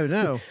 Oh,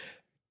 no.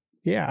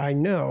 Yeah, I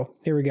know.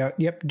 There we go.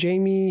 Yep.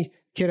 Jamie,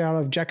 kid out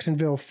of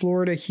Jacksonville,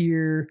 Florida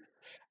here.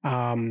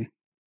 There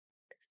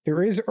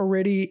is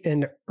already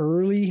an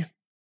early,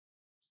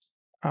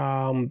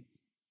 early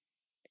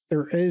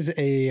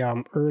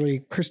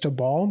crystal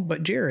ball,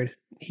 but Jared,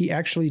 he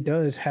actually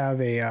does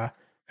have a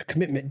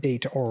commitment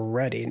date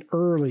already, an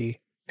early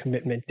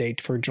commitment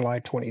date for July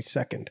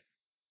 22nd.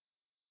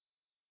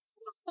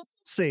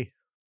 See.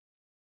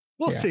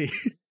 We'll see.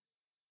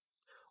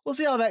 We'll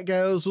see how that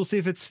goes. We'll see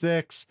if it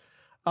sticks.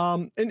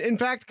 In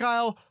fact,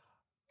 Kyle,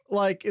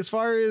 like, as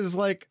far as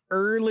like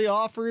early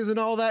offers and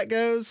all that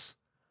goes,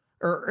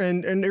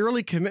 and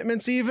early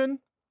commitments even,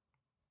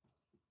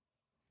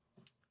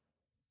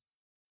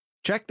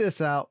 check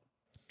this out.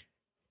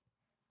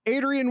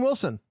 Adrian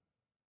Wilson,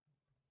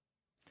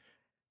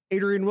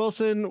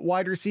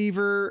 wide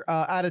receiver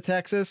out of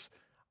Texas,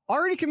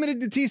 already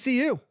committed to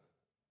TCU.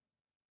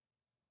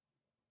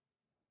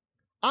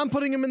 I'm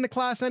putting him in the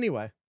class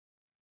anyway.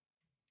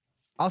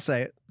 I'll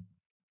say it.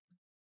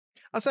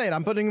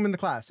 I'm putting him in the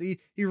class. He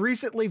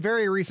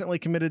very recently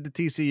committed to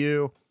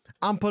TCU.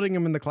 I'm putting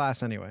him in the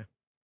class anyway.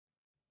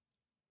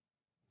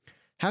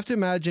 Have to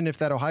imagine if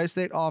that Ohio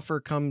State offer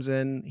comes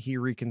in, he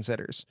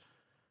reconsiders.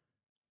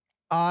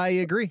 I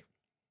agree.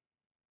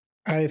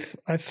 I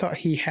thought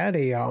he had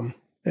an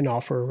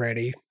offer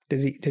ready.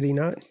 Did he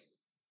not?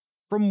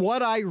 From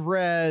what I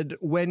read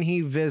when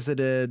he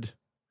visited,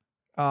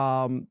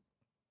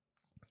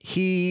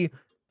 he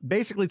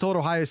basically told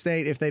Ohio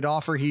State if they'd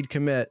offer, he'd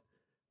commit.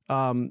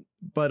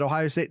 But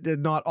Ohio State did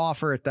not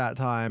offer at that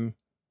time.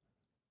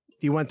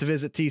 He went to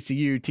visit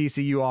TCU.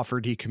 TCU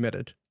offered, he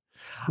committed.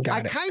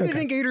 I kind of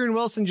think Adrian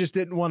Wilson just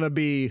didn't want to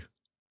be,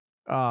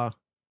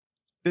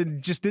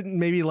 just didn't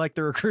maybe like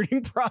the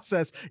recruiting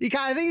process.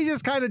 I think he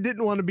just kind of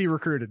didn't want to be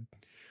recruited.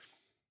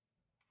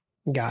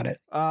 Got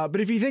it.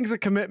 But if he thinks a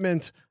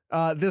commitment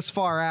this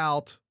far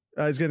out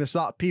is going to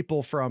stop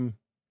people from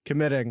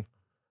committing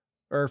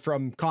or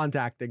from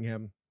contacting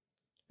him,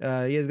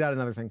 he has got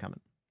another thing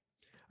coming.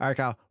 All right,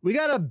 Kyle, we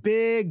got a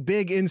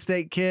big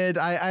in-state kid.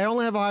 I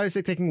only have Ohio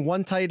State taking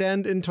 1 tight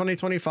end in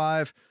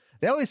 2025.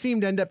 They always seem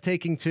to end up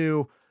taking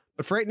 2,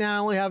 but for right now, I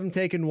only have them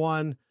taking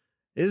 1.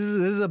 This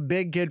is a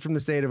big kid from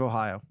the state of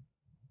Ohio.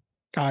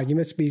 You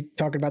must be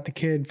talking about the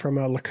kid from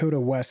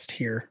Lakota West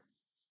here.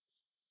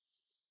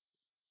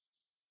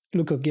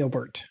 Luca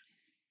Gilbert.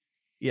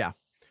 Yeah.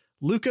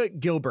 Luca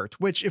Gilbert,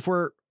 which if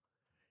we're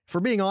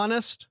being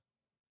honest,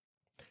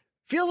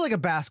 feels like a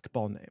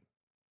basketball name.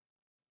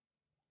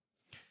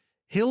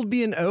 he'll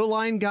be an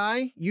O-line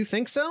guy. You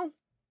think so?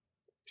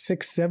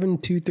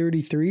 6'7",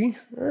 233.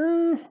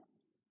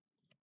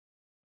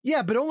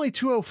 Yeah, but only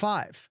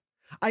 205.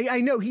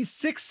 I know he's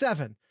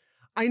 6'7".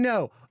 I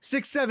know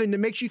 6'7" that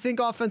makes you think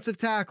offensive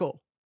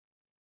tackle.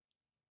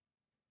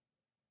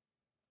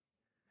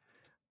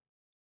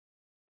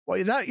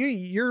 Well, that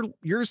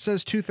yours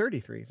says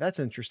 233. That's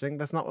interesting.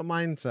 That's not what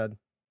mine said.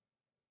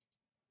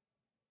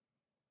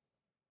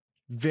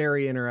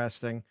 Very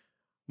interesting.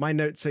 My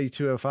notes say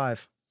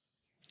 205.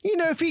 You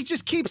know, if he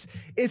just keeps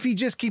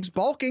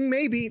bulking,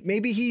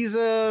 maybe he's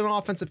an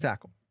offensive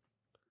tackle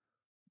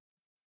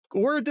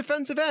or a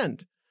defensive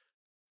end.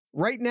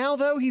 Right now,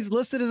 though, he's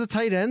listed as a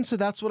tight end, so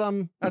that's what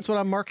I'm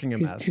marking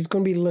him as. He's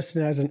going to be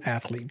listed as an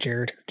athlete,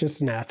 Jared.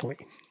 Just an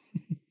athlete.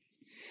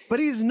 But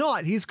he's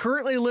not. He's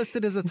currently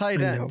listed as a tight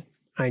end.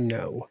 I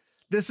know.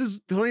 This is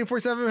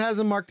 24/7 has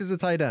him marked as a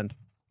tight end.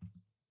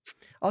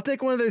 I'll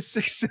take one of those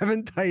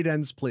 6'7" tight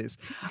ends, please.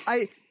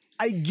 I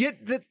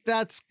get that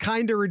that's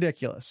kind of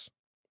ridiculous,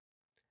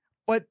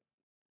 but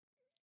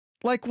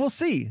like, we'll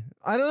see.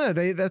 I don't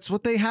know. That's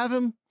what they have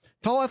him.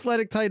 Tall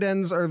athletic tight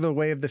ends are the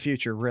way of the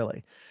future,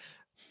 really.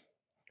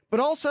 But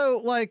also,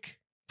 like,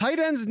 tight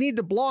ends need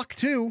to block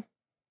too.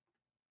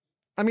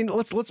 I mean,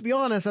 let's be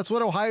honest. That's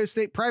what Ohio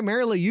State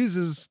primarily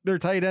uses their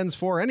tight ends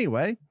for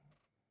anyway.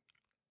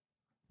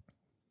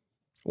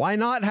 Why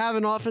not have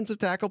an offensive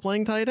tackle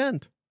playing tight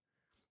end?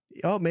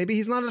 Oh, maybe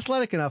he's not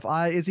athletic enough.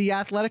 Is he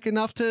athletic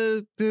enough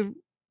to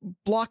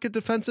block a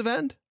defensive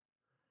end?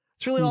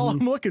 It's really all I'm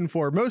looking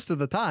for most of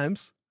the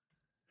times.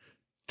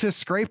 To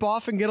scrape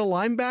off and get a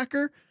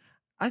linebacker,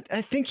 I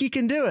think he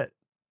can do it.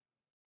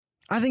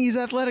 I think he's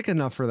athletic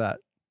enough for that.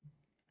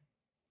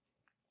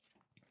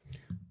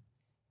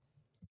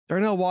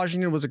 Darnell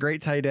Washington was a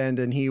great tight end,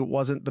 and he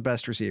wasn't the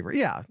best receiver.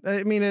 Yeah,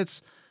 I mean,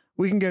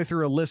 we can go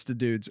through a list of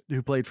dudes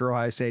who played for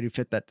Ohio State who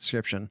fit that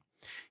description.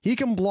 He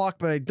can block,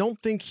 but I don't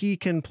think he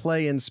can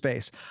play in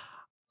space.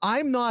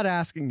 I'm not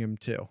asking him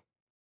to.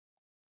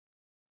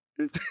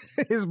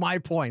 Is my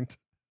point.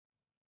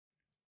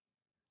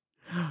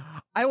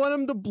 I want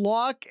him to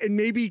block and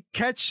maybe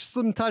catch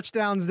some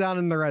touchdowns down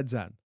in the red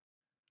zone.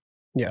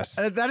 Yes.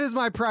 That is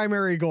my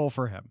primary goal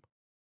for him.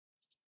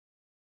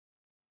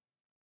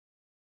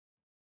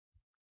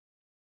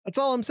 That's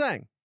all I'm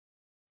saying.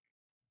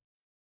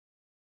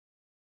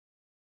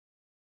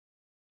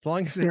 As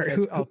long as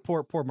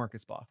poor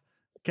Marcus Baugh.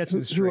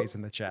 Catching strays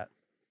in the chat.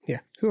 Yeah.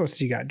 Who else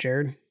do you got,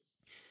 Jared?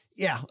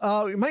 Yeah.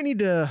 We might need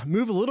to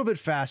move a little bit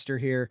faster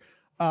here.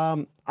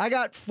 I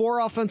got 4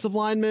 offensive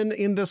linemen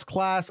in this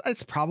class.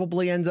 It's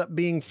probably ends up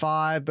being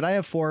 5, but I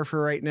have 4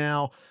 for right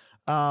now.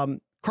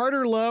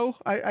 Carter Lowe,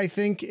 I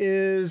think,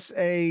 is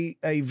a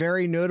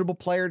very notable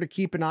player to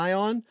keep an eye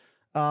on.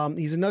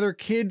 He's another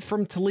kid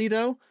from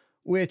Toledo,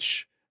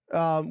 which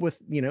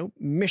with,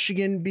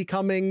 Michigan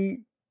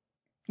becoming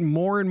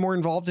more and more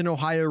involved in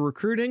Ohio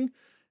recruiting,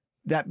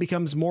 that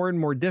becomes more and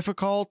more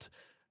difficult.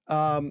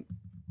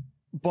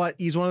 But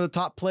he's one of the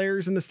top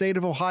players in the state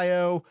of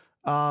Ohio.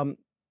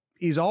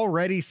 He's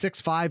already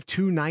 6'5",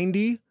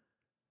 290.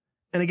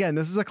 And again,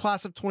 this is a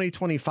class of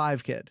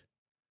 2025 kid.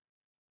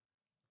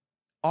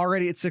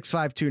 Already at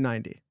 6'5",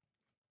 290.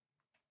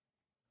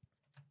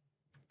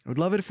 I would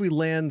love it if we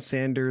land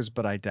Sanders,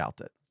 but I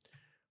doubt it.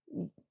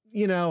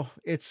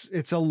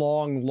 It's a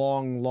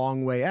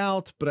long way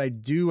out, but I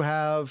do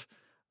have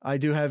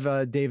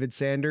David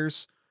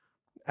Sanders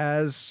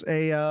as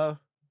in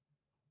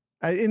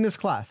this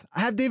class.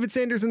 I have David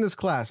Sanders in this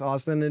class,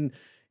 Austin,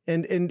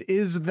 and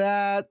is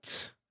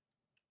that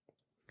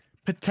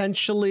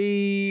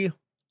potentially?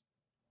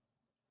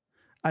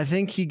 I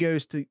think he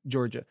goes to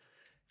Georgia.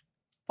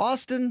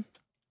 Austin,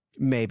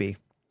 maybe.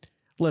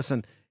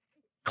 Listen,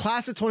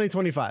 class of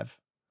 2025.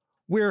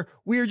 We are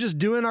just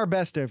doing our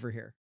best over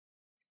here.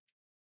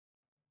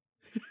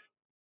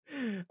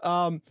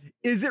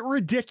 Is it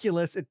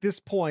ridiculous at this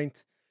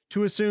point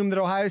to assume that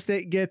Ohio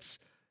State gets,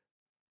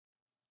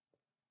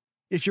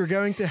 if you're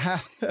going to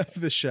have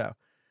the show,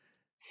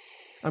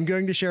 I'm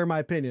going to share my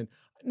opinion.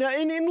 Now,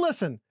 and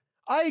listen,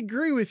 I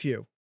agree with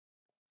you.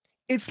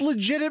 It's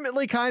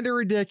legitimately kind of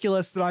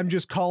ridiculous that I'm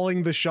just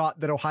calling the shot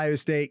that Ohio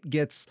State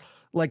gets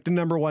like the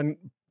number one,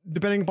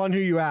 depending upon who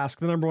you ask,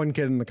 the number one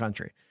kid in the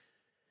country,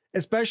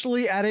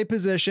 especially at a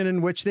position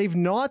in which they've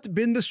not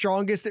been the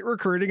strongest at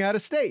recruiting out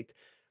of state.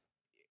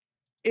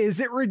 Is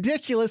it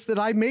ridiculous that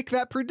I make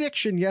that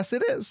prediction? Yes,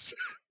 it is.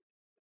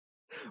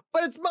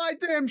 But it's my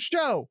damn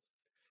show.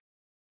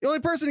 The only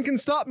person who can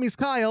stop me is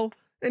Kyle,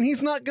 and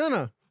he's not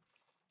gonna.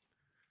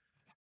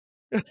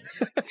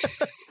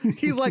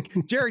 He's like,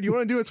 Jared, you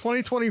want to do a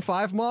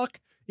 2025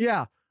 mock?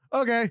 Yeah.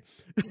 Okay.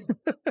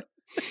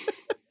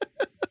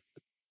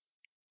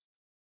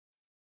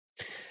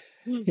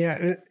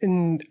 Yeah,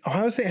 and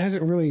Ohio State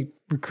hasn't really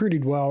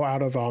recruited well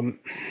out of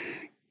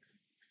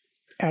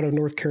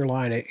North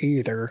Carolina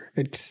either.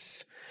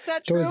 Is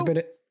that true?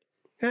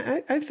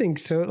 I think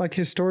so. Like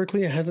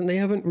historically, they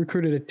haven't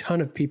recruited a ton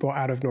of people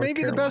out of North Carolina.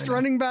 Maybe the best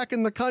running back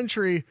in the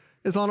country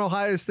is on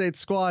Ohio State's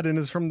squad and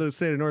is from the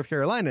state of North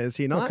Carolina, is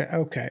he not?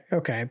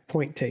 Okay.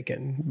 Point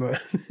taken.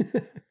 But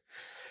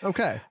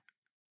Okay.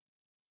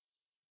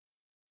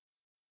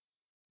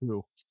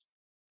 Ooh.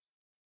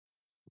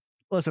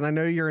 Listen, I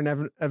know you're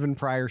an Evan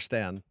Pryor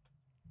stan,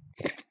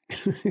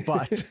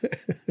 but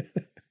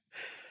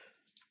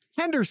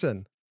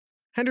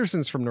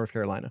Henderson's from North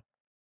Carolina.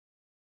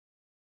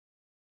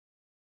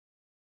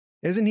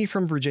 Isn't he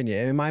from Virginia?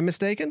 Am I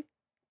mistaken?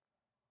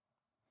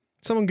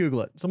 Someone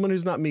Google it. Someone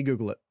who's not me,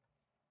 Google it.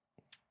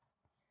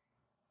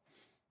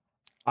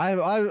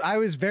 I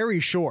was very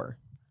sure.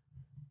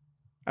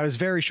 I was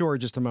very sure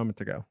just a moment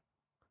ago.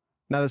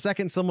 Now, the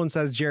second someone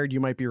says, Jared, you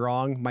might be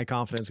wrong, my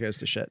confidence goes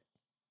to shit.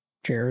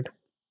 Jared.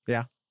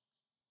 Yeah.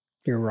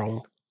 You're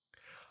wrong.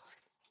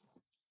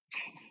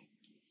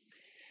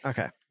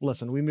 Okay.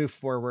 Listen, we move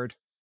forward.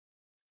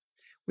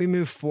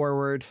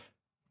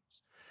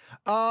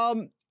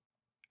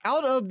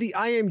 Out of the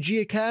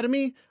IMG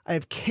Academy, I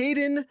have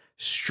Caden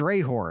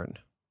Strayhorn.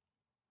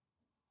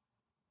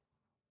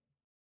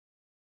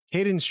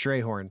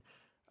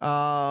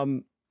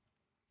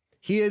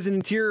 He is an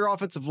interior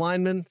offensive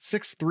lineman,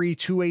 6'3",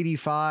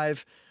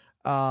 285.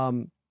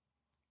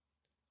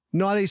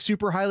 Not a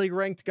super highly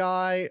ranked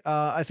guy.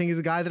 I think he's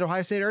a guy that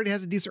Ohio State already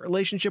has a decent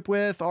relationship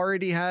with,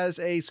 already has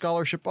a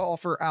scholarship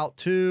offer out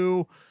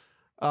too.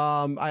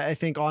 I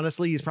think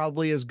honestly, he's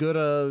probably as good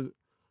a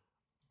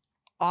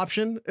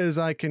option as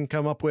I can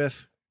come up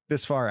with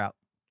this far out.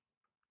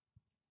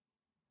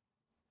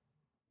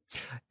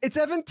 It's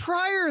Evan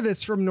Pryor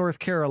that's from North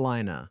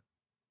Carolina.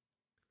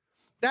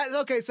 That's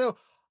okay. So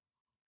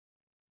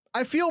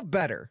I feel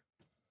better.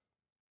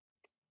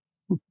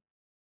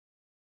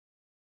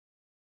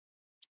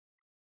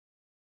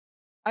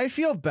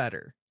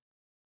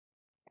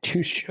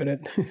 You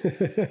shouldn't.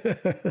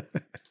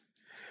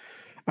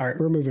 All right,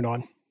 we're moving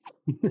on.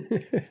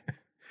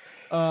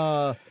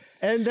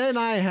 And then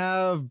I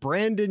have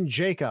Brandon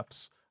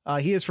Jacobs.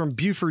 He is from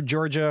Buford,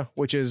 Georgia,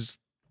 which is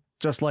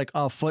just like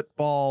a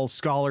football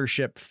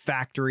scholarship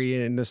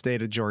factory in the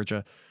state of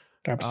Georgia.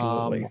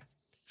 Absolutely.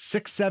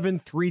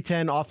 6'7",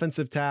 310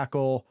 offensive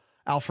tackle,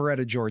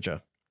 Alpharetta,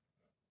 Georgia.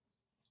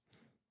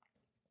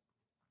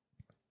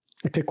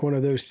 I take one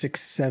of those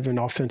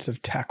 6'7"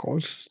 offensive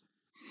tackles.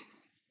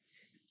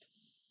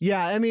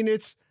 Yeah, I mean,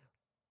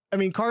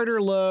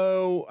 Carter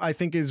Lowe, I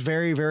think, is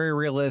very, very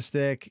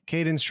realistic.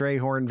 Caden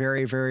Strayhorn,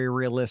 very, very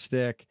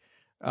realistic.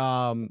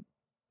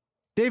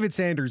 David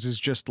Sanders is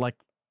just like,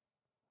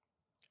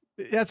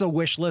 that's a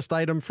wish list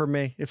item for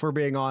me, if we're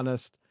being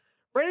honest.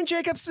 Brandon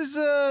Jacobs is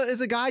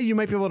a guy you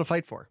might be able to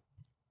fight for.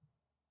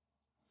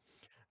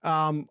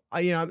 I'm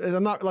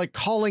not like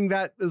calling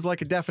that as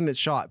like a definite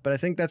shot, but I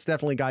think that's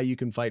definitely a guy you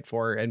can fight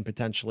for and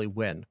potentially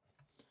win.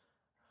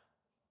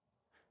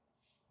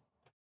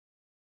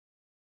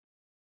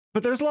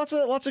 But there's lots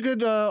of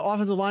good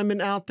offensive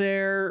linemen out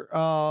there,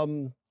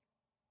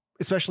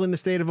 especially in the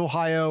state of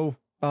Ohio,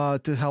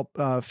 to help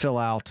fill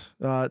out.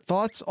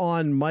 Thoughts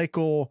on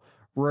Michael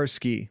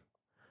Roski?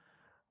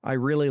 I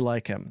really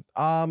like him.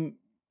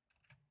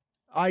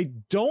 I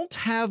don't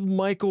have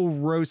Michael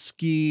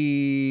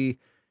Roski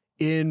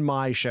in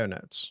my show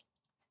notes.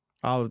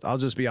 I'll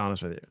just be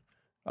honest with you.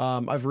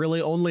 I've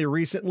really only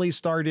recently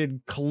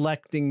started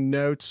collecting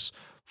notes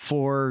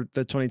for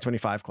the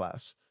 2025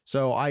 class.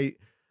 So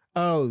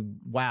oh,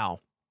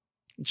 wow.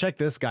 Check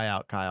this guy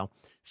out, Kyle.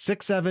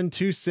 6'7",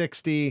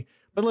 260.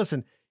 But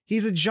listen,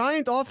 he's a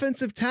giant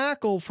offensive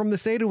tackle from the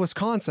state of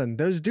Wisconsin.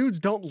 Those dudes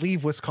don't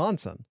leave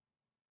Wisconsin.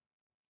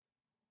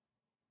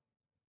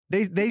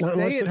 They stay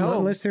at home.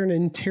 Unless they're an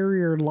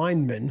interior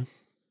lineman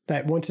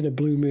that once in a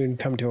blue moon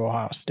come to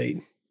Ohio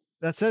State.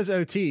 That says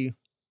OT.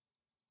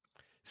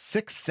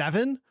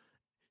 6'7"?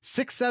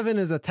 6'7"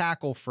 is a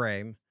tackle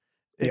frame.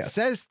 It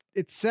says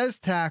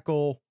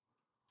tackle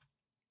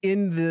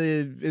in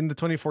the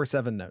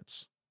 24/7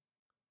 notes.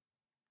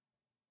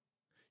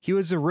 He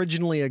was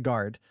originally a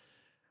guard.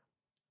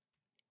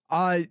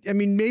 I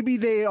mean, maybe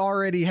they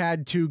already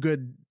had two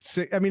good.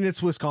 I mean,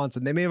 it's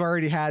Wisconsin. They may have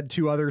already had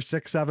two other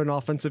 6'7"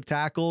 offensive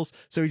tackles,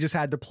 so he just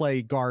had to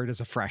play guard as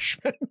a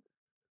freshman.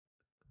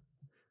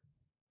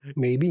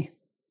 Maybe.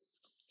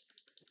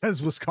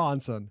 As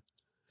Wisconsin.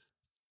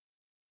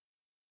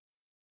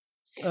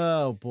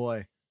 Oh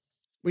boy,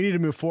 we need to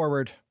move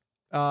forward.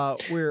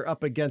 We're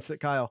up against it,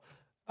 Kyle.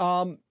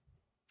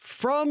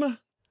 From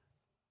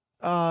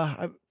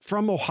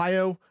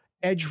Ohio,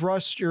 edge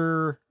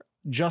rusher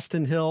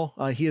Justin Hill.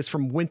 He is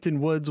from Winton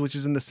Woods, which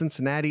is in the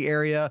Cincinnati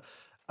area.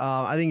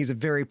 I think he's a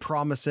very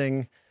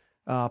promising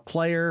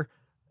player.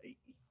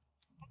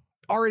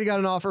 Already got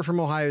an offer from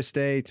Ohio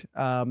State.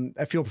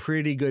 I feel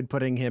pretty good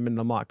putting him in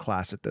the mock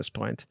class at this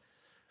point.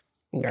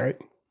 All right.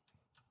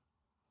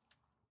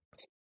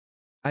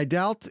 I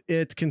doubt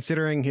it,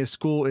 considering his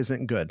school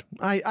isn't good.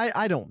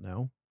 I don't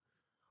know.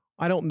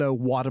 I don't know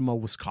Wautoma,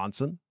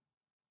 Wisconsin.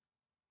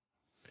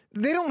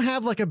 They don't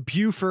have like a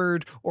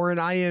Buford or an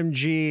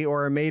IMG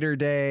or a Mater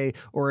Day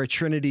or a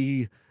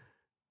Trinity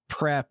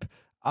Prep.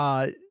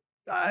 I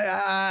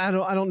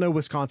don't know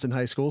Wisconsin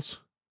high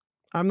schools.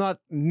 I'm not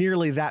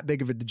nearly that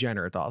big of a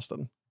degenerate,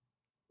 Austin.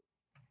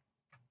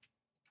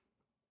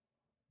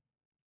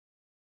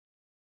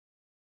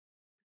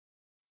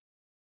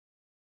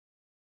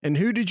 And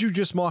who did you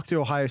just mock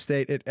to Ohio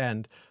State at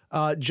end?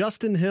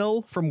 Justin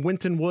Hill from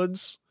Winton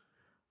Woods,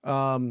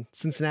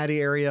 Cincinnati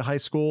area high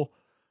school.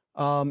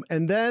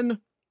 And then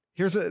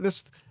I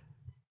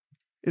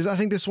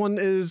think this one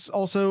is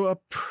also a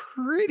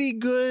pretty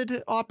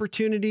good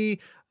opportunity.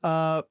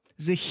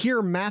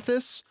 Zahir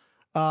Mathis.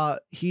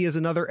 He is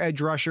another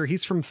edge rusher.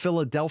 He's from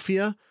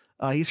Philadelphia.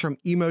 He's from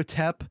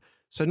Emotep.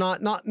 So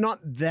not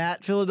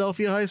that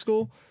Philadelphia high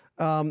school,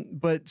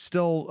 but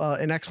still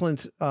an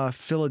excellent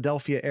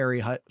Philadelphia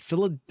area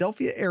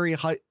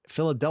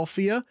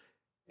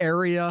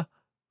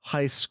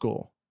high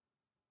school.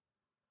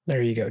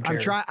 There you go,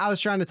 Jared. I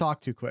was trying to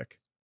talk too quick.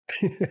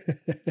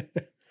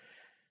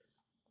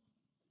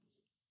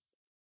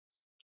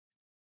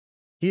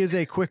 He is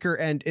a quicker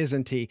end,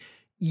 isn't he?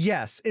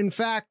 Yes. In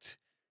fact,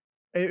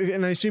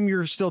 and I assume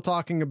you're still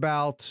talking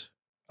about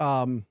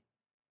love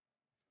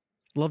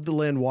to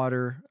land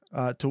water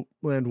to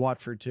land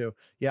Watford too.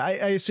 Yeah, I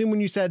assume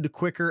when you said the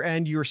quicker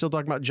end, you were still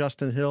talking about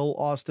Justin Hill,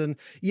 Austin.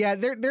 Yeah,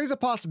 there's a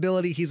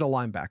possibility he's a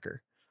linebacker,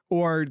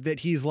 or that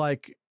he's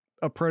like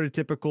a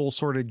prototypical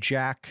sort of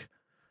jack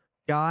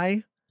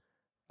guy.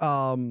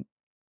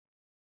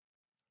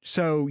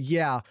 So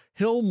yeah,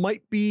 Hill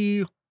might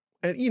be,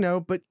 but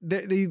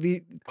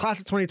the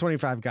class of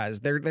 2025 guys,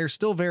 they're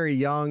still very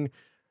young.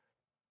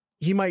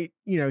 He might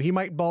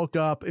bulk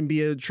up and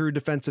be a true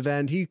defensive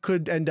end. He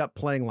could end up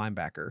playing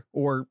linebacker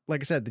or,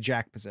 like I said, the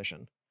jack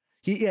position.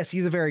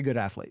 He's a very good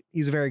athlete.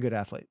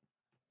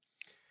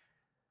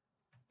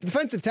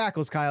 Defensive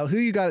tackles, Kyle. Who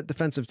you got at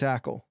defensive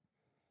tackle?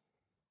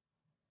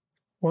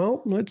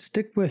 Well, let's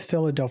stick with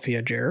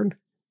Philadelphia, Jared.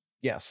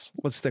 Yes,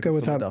 let's stick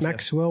with Philadelphia.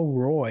 Maxwell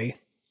Roy.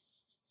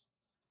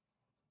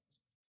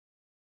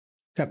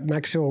 Got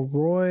Maxwell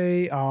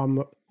Roy,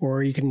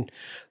 or you can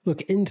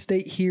look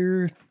in-state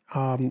here,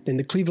 in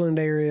the Cleveland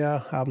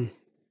area.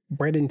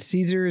 Brandon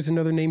Caesar is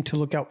another name to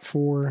look out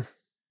for.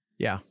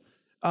 Yeah.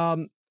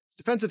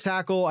 Defensive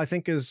tackle, I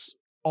think, is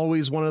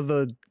always one of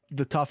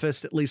the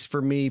toughest, at least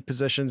for me,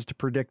 positions to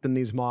predict in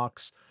these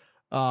mocks.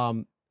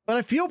 But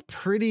I feel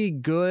pretty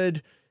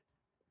good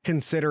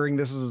considering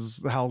this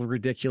is how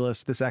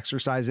ridiculous this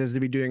exercise is to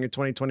be doing a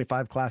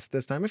 2025 class at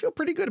this time. I feel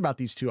pretty good about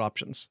these two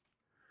options.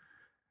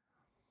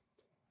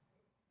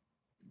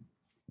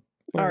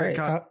 All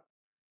right,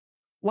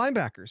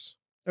 linebackers.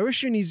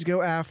 OSU needs to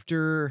go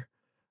after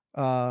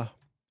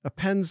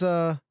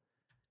Apenza.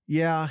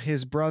 Yeah,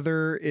 his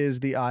brother is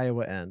the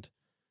Iowa end.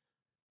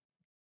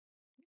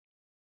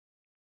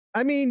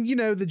 I mean,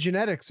 the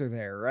genetics are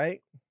there,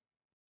 right?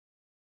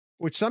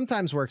 Which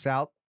sometimes works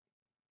out.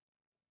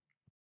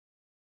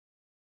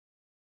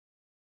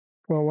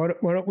 Well,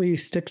 why don't we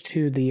stick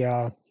to the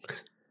as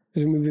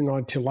we're moving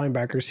on to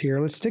linebackers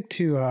here, let's stick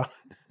to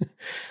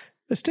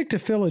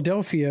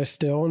Philadelphia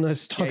still, and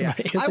let's talk about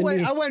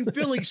Anthony. I went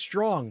Philly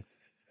strong.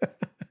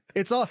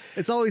 It's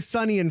always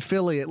sunny in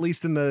Philly, at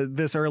least in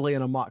this early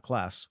in a mock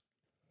class.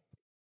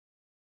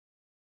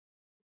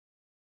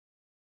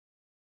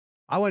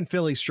 I went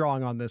Philly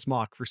strong on this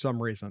mock for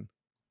some reason.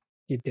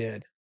 You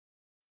did.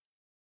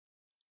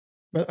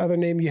 But other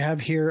name you have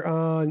here,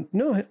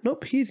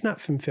 nope, he's not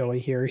from Philly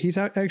here. He's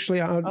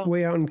actually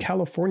way out in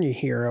California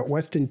here.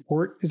 Weston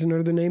Port is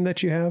another name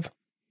that you have.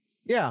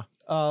 Yeah.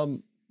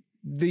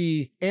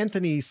 The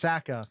Anthony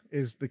Sacca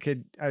is the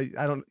kid.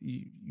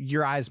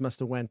 Your eyes must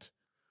have went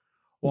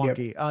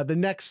wonky. Yep. The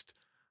next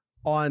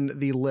on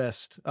the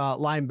list,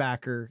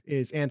 linebacker,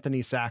 is Anthony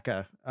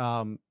Sacca.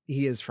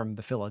 He is from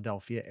the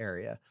Philadelphia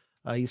area.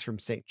 He's from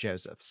St.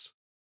 Joseph's.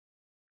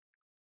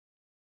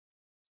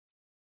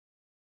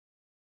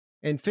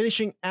 And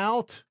finishing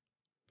out,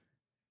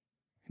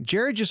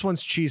 Jared just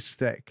wants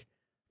cheesesteak.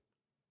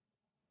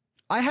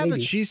 I have a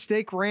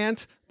cheesesteak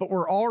rant, but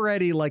we're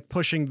already like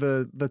pushing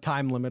the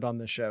time limit on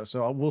this show,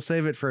 so we'll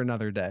save it for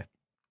another day.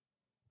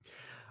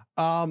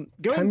 Going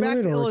time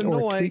back to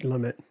Illinois, or tweet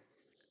limit.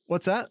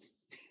 What's that?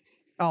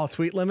 Oh,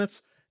 tweet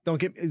limits.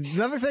 Don't get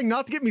another thing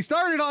not to get me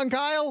started on,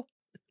 Kyle.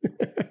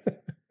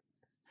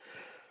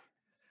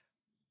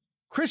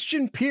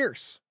 Christian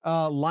Pierce,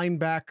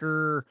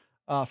 linebacker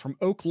from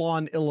Oak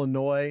Lawn,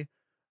 Illinois.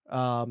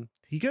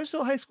 He goes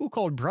to a high school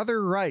called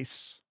Brother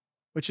Rice,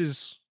 which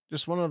is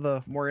just one of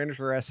the more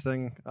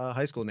interesting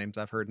high school names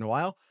I've heard in a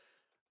while.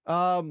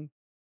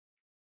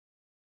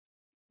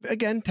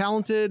 Again,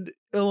 talented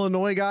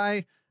Illinois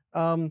guy.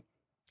 As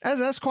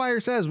Esquire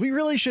says, we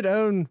really should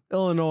own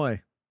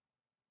Illinois.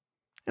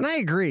 And I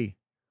agree.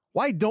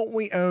 Why don't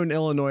we own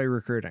Illinois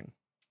recruiting?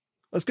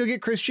 Let's go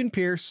get Christian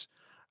Pierce.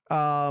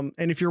 And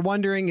if you're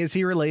wondering, is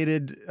he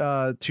related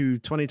to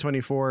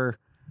 2024?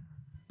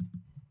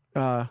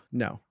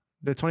 No.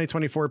 The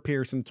 2024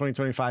 Pierce and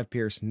 2025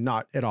 Pierce,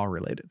 not at all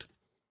related.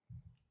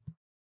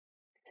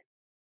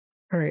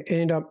 All right,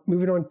 and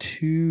moving on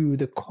to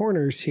the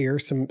corners here,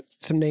 some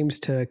names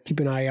to keep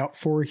an eye out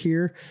for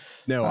here.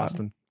 No,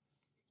 Austin.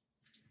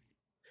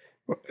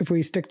 If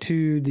we stick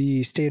to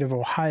the state of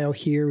Ohio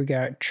here, we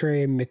got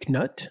Trey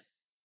McNutt.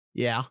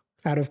 Yeah.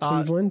 Out of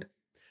Cleveland.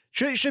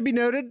 Should be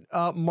noted,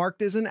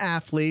 marked as an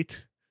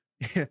athlete.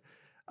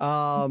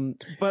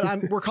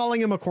 But we're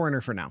calling him a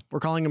corner for now.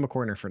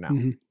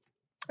 Mm-hmm.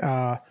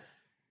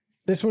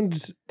 This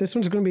one's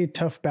going to be a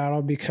tough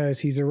battle because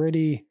he's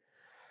already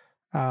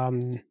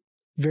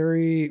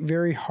very,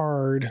 very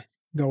hard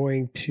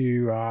going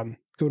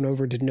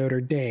over to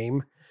Notre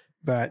Dame,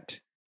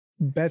 but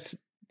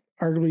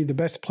arguably the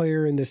best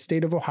player in the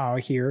state of Ohio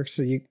here.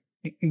 So you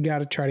got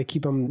to try to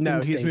keep him.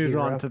 No, he's moved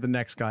on to the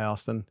next guy,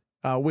 Austin.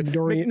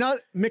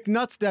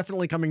 McNutt's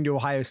definitely coming to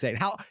Ohio State.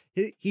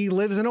 He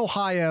lives in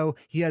Ohio.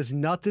 He has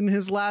Nutt in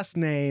his last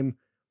name.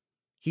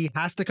 He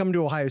has to come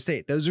to Ohio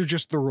State. Those are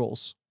just the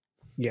rules.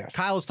 Yes.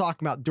 Kyle's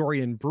talking about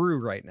Dorian Brew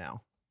right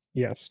now.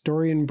 Yes,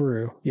 Dorian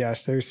Brew.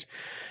 Yes,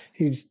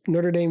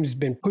 Notre Dame's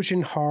been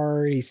pushing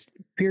hard. He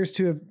appears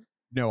to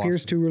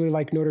really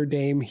like Notre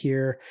Dame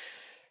here.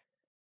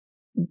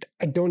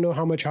 I don't know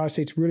how much Ohio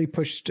State's really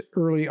pushed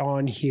early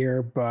on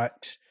here,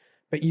 but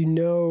you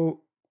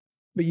know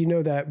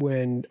that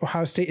when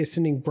Ohio State is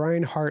sending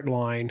Brian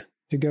Hartline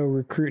to go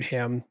recruit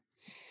him,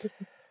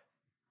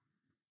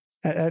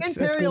 and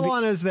Perry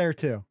Alano's there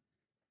too.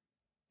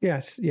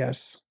 Yes,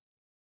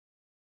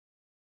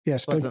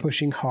 been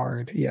pushing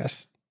hard.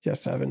 Yes,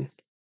 Evan.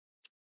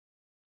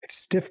 It's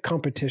stiff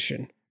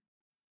competition.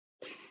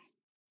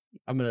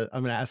 I'm gonna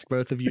ask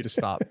both of you to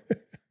stop.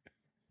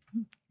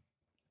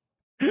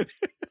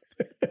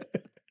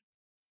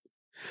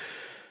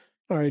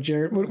 All right,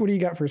 Jared, what do you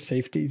got for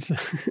safeties?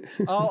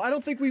 Oh, I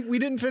don't think we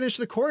didn't finish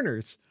the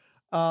corners.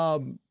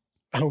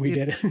 We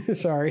didn't.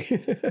 Sorry.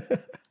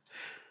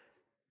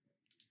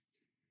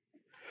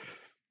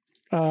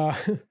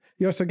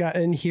 You also got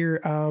in here.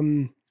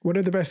 What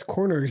are the best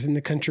corners in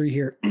the country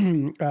here?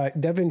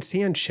 Devin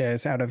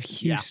Sanchez out of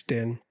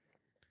Houston.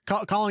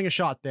 Yeah. Calling a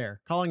shot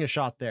there.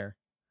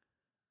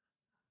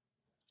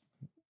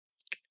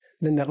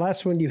 Then that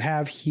last one you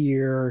have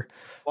here.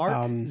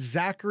 Mark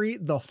Zachary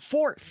the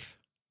fourth.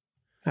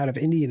 Out of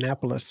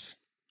Indianapolis.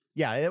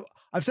 Yeah,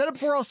 I've said it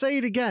before. I'll say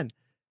it again.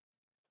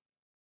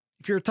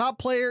 If you're a top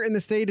player in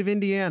the state of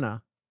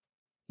Indiana,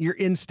 you're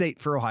in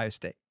state for Ohio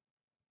State.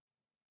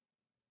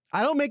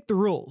 I don't make the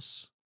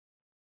rules.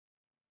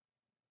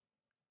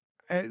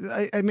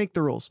 I make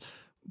the rules.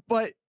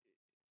 But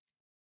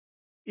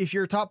if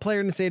you're a top player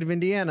in the state of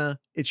Indiana,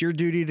 it's your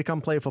duty to come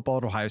play football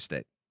at Ohio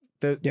State.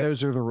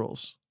 Those are the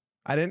rules.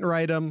 I didn't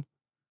write them.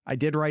 I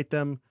did write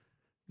them.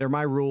 They're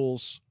my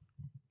rules,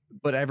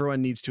 but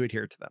everyone needs to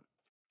adhere to them.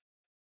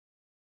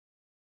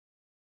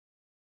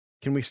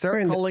 Can we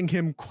start calling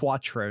him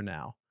Quattro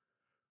now?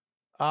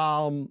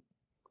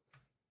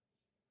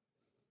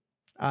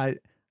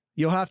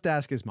 You'll have to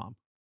ask his mom.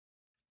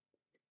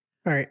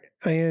 All right.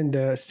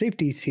 And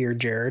safeties here,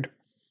 Jared.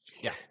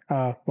 Yeah.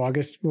 Well, I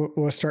guess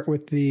we'll start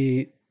with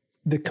the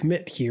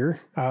commit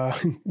here.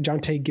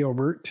 Jonte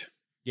Gilbert.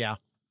 Yeah.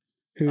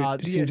 Who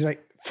seems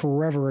like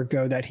forever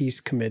ago that he's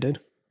committed.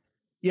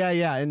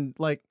 Yeah. And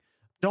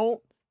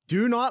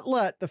do not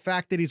let the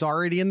fact that he's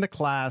already in the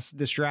class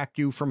distract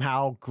you from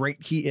how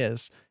great he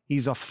is.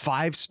 He's a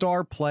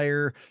 5-star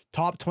player,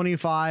 top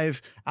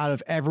 25 out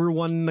of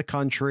everyone in the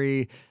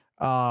country.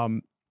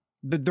 The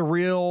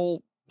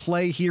real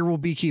play here will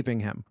be keeping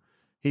him.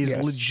 He's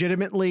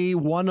legitimately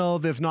one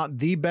of, if not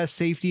the best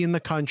safety in the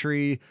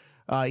country.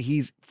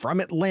 He's from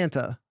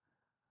Atlanta.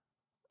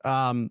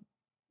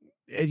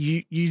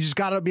 You just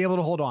got to be able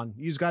to hold on.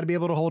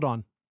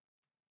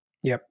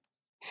 Yep.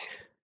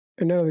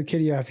 Another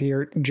kid you have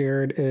here,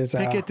 Jared, is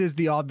Pickett is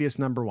the obvious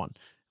number one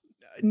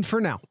for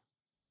now.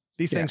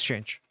 These things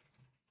change.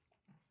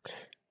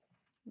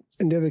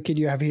 And the other kid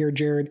you have here,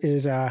 Jared,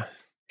 is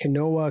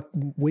Kanoa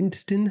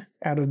Winston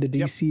out of the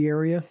DC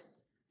area.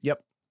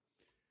 Yep.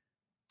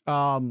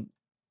 I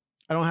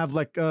don't have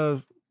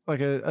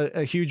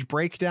a huge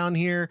breakdown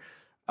here.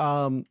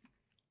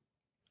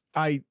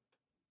 I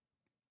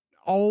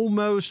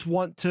almost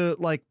want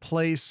to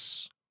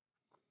place.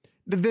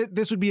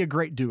 This would be a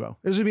great duo.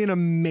 This would be an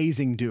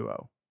amazing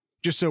duo.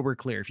 Just so we're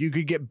clear, if you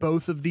could get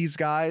both of these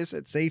guys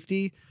at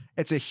safety,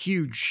 it's a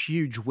huge,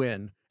 huge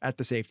win at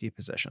the safety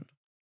position.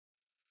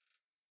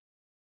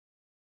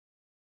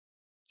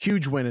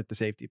 Huge win at the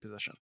safety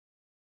position.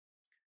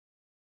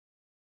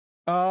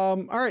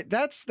 All right,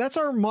 that's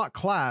our mock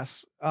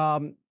class.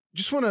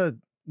 Just want to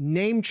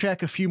name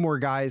check a few more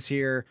guys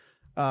here.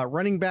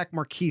 Running back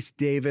Marquise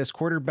Davis,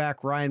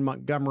 quarterback Ryan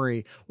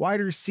Montgomery,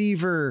 wide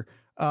receiver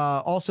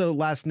also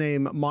last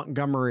name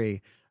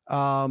Montgomery.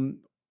 Kyle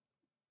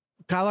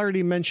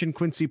already mentioned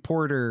Quincy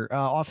Porter,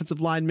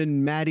 offensive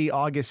lineman Maddie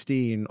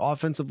Augustine,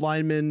 offensive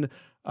lineman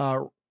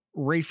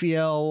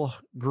Raphael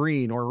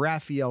Green.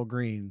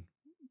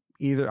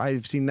 Either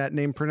I've seen that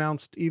name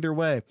pronounced either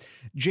way.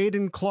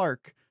 Jaden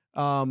Clark,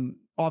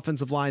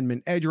 offensive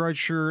lineman, edge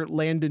rusher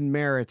Landon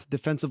Merritt,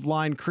 defensive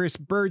line Chris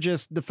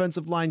Burgess,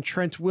 defensive line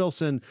Trent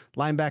Wilson,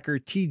 linebacker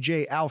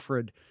TJ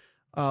Alfred,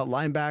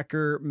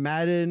 linebacker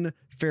Madden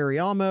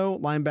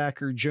Ferriamo,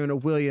 linebacker Jonah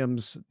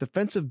Williams,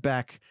 defensive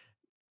back.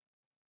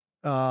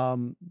 I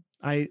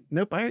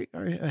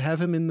have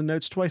him in the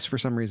notes twice for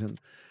some reason.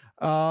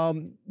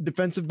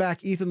 Defensive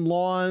back Ethan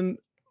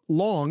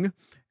Long,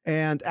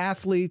 and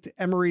athlete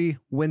Emery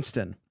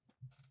Winston.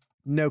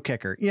 No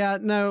kicker. Yeah,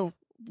 no.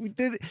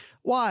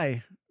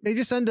 Why? They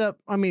just end up,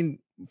 I mean,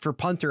 for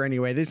punter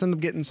anyway, they just end up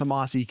getting some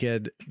Aussie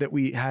kid that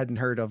we hadn't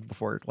heard of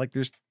before. Like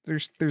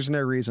there's no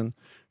reason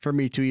for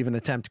me to even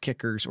attempt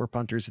kickers or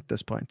punters at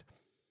this point.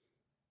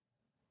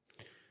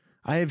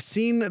 I have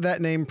seen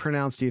that name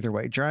pronounced either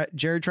way.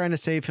 Jared trying to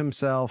save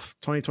himself.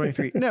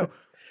 2023. No.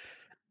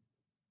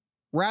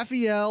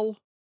 Raphael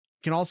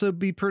can also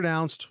be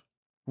pronounced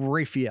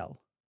Raphael.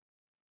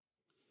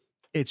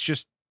 It's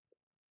just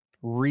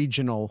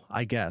regional,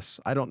 I guess.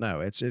 I don't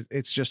know.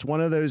 It's just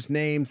one of those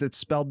names that's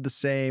spelled the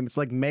same. It's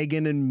like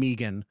Megan and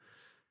Megan.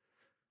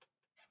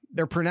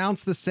 They're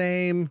pronounced the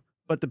same,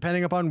 but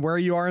depending upon where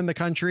you are in the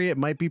country, it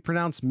might be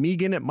pronounced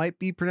Megan. It might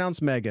be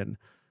pronounced Megan.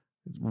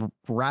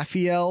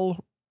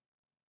 Raphael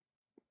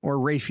or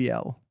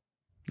Raphael.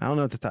 I don't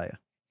know what to tell you.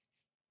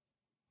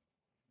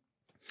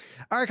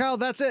 All right, Kyle,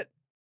 that's it.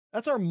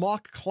 That's our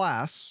mock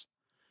class.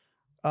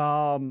 Do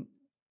I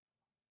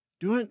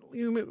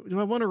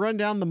want to run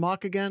down the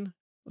mock again?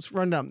 Let's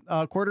run down.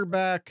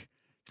 Quarterback,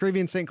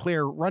 Travian St.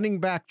 Clair. Running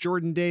back,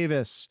 Jordan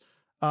Davis.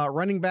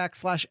 Running back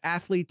 /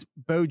 athlete,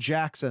 Bo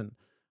Jackson.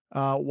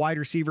 Wide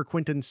receiver,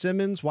 Quentin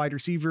Simmons. Wide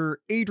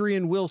receiver,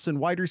 Adrian Wilson.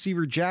 Wide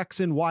receiver,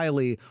 Jackson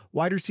Wiley.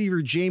 Wide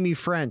receiver, Jamie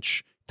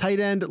French. Tight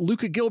end,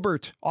 Luca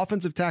Gilbert.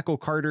 Offensive tackle,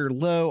 Carter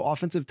Lowe.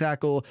 Offensive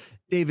tackle,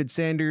 David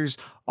Sanders.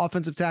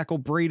 Offensive tackle,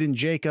 Braden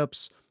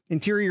Jacobs.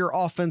 Interior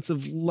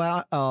offensive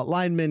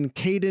lineman,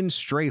 Caden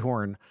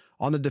Strayhorn.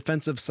 On the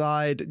defensive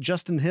side,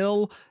 Justin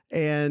Hill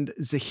and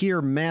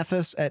Zahir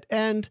Mathis at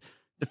end.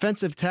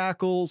 Defensive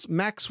tackles,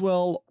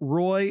 Maxwell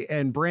Roy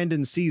and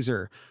Brandon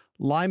Caesar.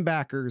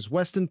 Linebackers,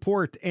 Weston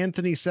Port,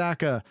 Anthony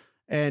Saka,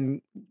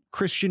 and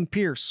Christian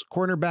Pierce.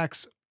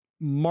 Cornerbacks,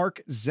 Mark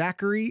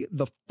Zachary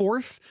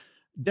IV,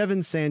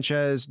 Devin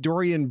Sanchez,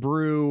 Dorian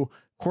Brew.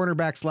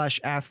 Cornerback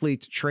 /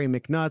 athlete, Trey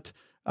McNutt.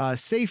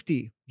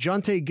 Safety,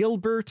 Jonte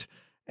Gilbert,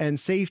 and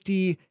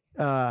safety,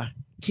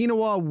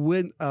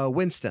 Kenowa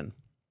Winston.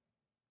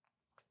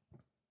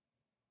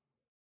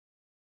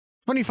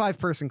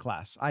 25-person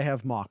class I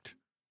have mocked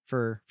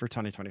for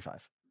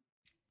 2025.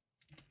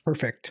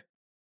 Perfect.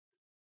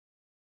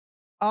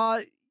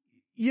 Gangland,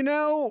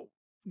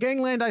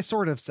 I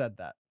sort of said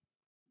that.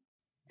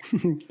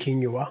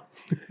 Kenowa.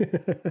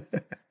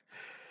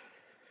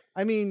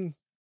 I mean,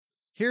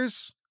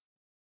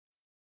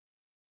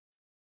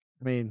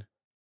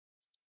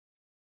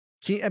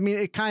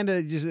 it kind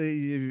of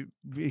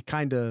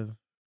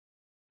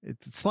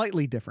it's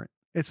slightly different.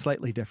 It's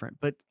slightly different,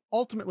 but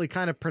ultimately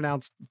kind of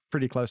pronounced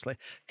pretty closely.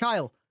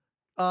 Kyle,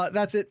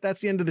 that's it. That's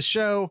the end of the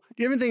show.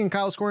 Do you have anything in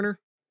Kyle's corner?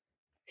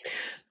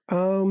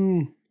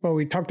 Well,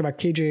 we talked about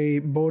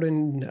KJ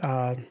Bolden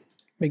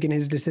making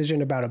his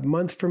decision about a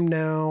month from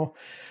now.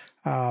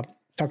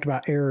 Talked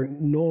about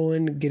Aaron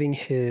Nolan getting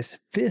his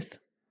 5th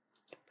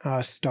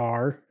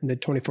star in the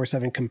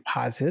 24/7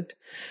 composite.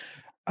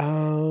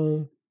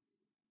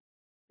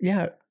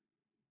 Yeah.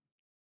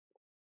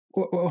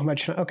 What am I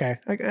trying? Okay,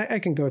 I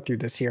can go through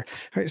this here.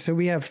 All right, so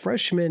we have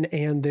freshmen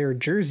and their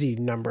jersey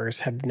numbers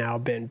have now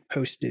been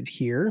posted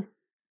here.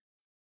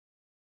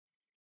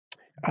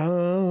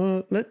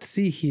 Let's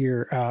see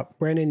here.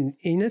 Brandon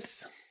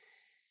Enos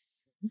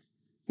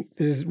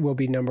will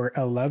be number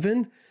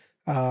 11.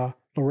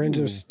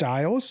 Lorenzo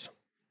Stiles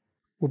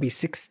will be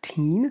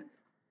 16.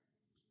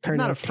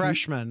 Not a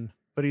freshman,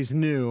 but he's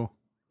new.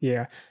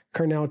 Yeah.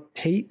 Carnell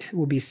Tate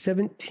will be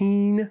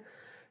 17.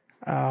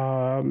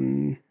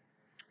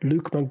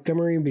 Luke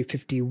Montgomery will be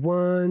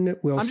 51.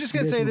 I'm just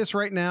going to say this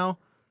right now.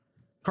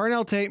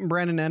 Carnell Tate and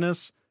Brandon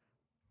Ennis,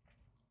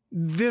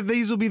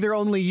 these will be their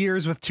only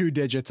years with 2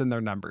 digits in their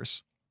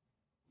numbers.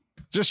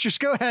 Just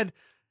go ahead.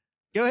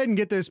 Go ahead and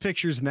get those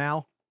pictures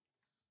now.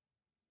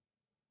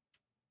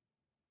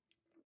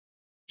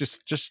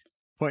 Just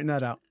pointing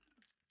that out.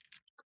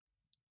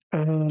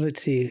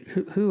 Let's see.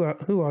 Who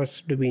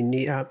else do we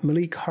need?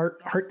 Malik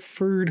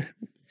Hartford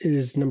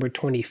is number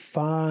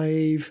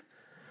 25.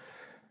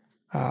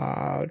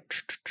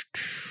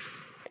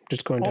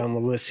 Just going down the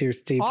list here.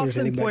 See if there's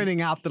anybody.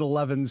 Pointing out that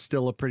 11 is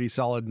still a pretty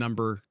solid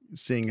number,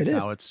 seeing as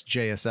how it's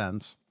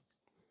JSN's.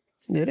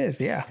 It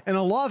is, yeah. And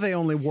Olave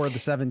only wore the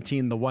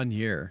 17 the 1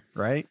 year,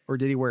 right? Or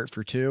did he wear it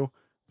for 2?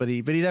 But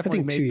he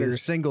definitely made their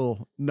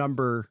single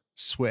number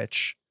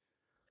switch.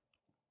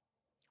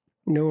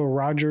 Noah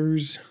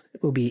Rogers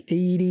will be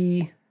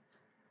 80.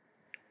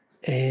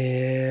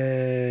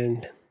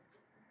 And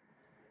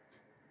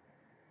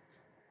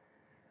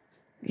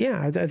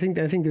yeah, I think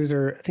those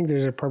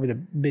are probably the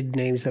big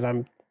names that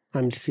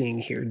I'm seeing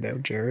here though,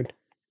 Jared.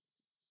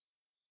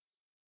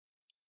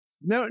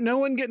 No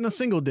one getting a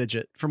single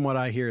digit from what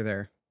I hear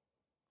there.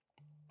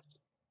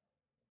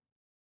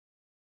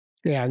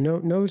 Yeah,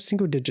 no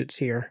single digits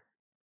here.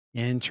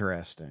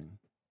 Interesting.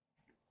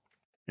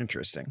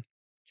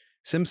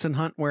 Simpson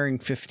Hunt wearing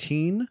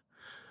 15.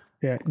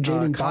 Yeah,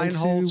 Jaden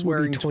Keinholz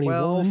wearing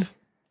 12.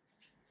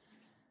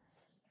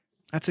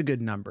 That's a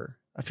good number.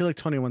 I feel like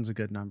 21's a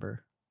good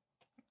number.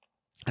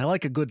 I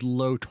like a good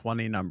low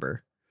 20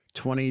 number.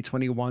 20,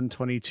 21,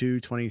 22,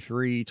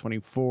 23,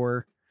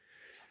 24.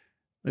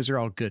 Those are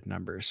all good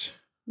numbers.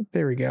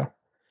 There we go.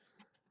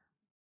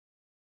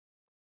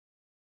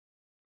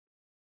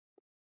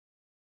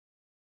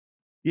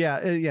 Yeah,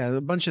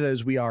 a bunch of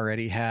those we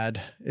already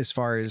had as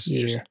far as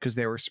just because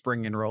they were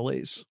spring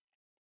enrollees.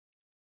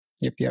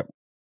 Yep. All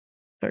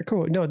right,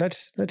 cool. No,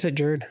 that's it,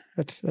 Jared.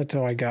 That's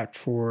all I got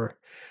for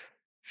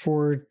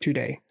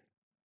today.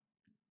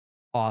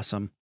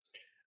 Awesome.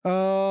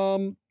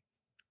 Tonight's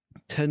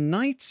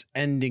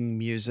ending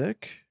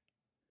music.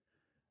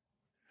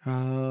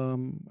 I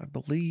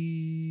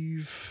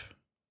believe.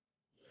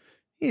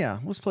 Yeah,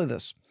 let's play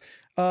this.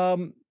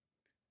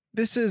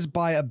 This is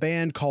by a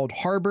band called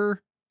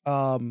Harbor.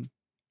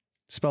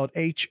 Spelled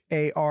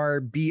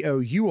Harbour.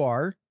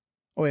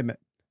 Oh, wait a minute.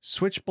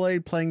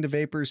 Switchblade playing to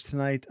Vapors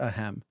tonight.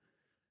 Ahem.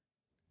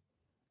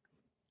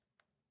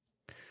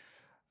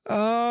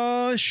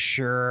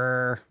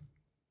 Sure.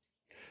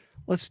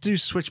 Let's do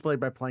Switchblade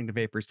by playing to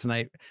Vapors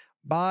tonight.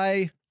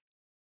 By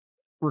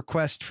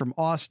request from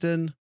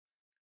Austin,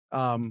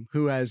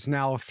 who has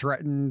now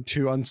threatened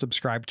to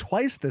unsubscribe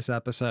twice this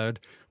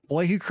episode.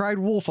 Boy Who Cried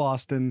Wolf,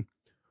 Austin.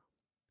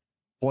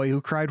 Boy Who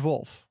Cried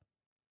Wolf.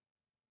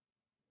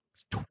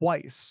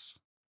 Twice.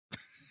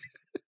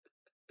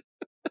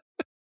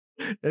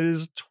 It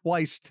is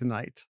twice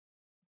tonight.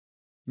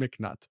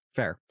 McNutt.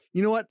 Fair.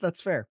 You know what?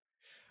 That's fair.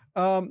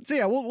 So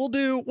yeah, we'll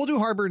do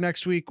Harbor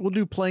next week. We'll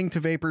do Playing to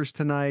Vapors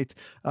tonight.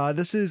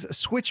 This is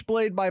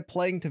Switchblade by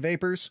Playing to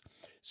Vapors.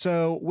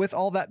 So with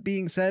all that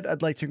being said,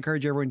 I'd like to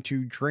encourage everyone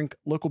to drink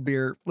local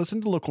beer, listen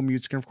to local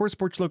music, and of course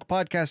support your local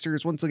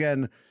podcasters. Once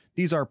again,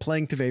 these are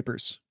Playing to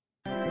Vapors.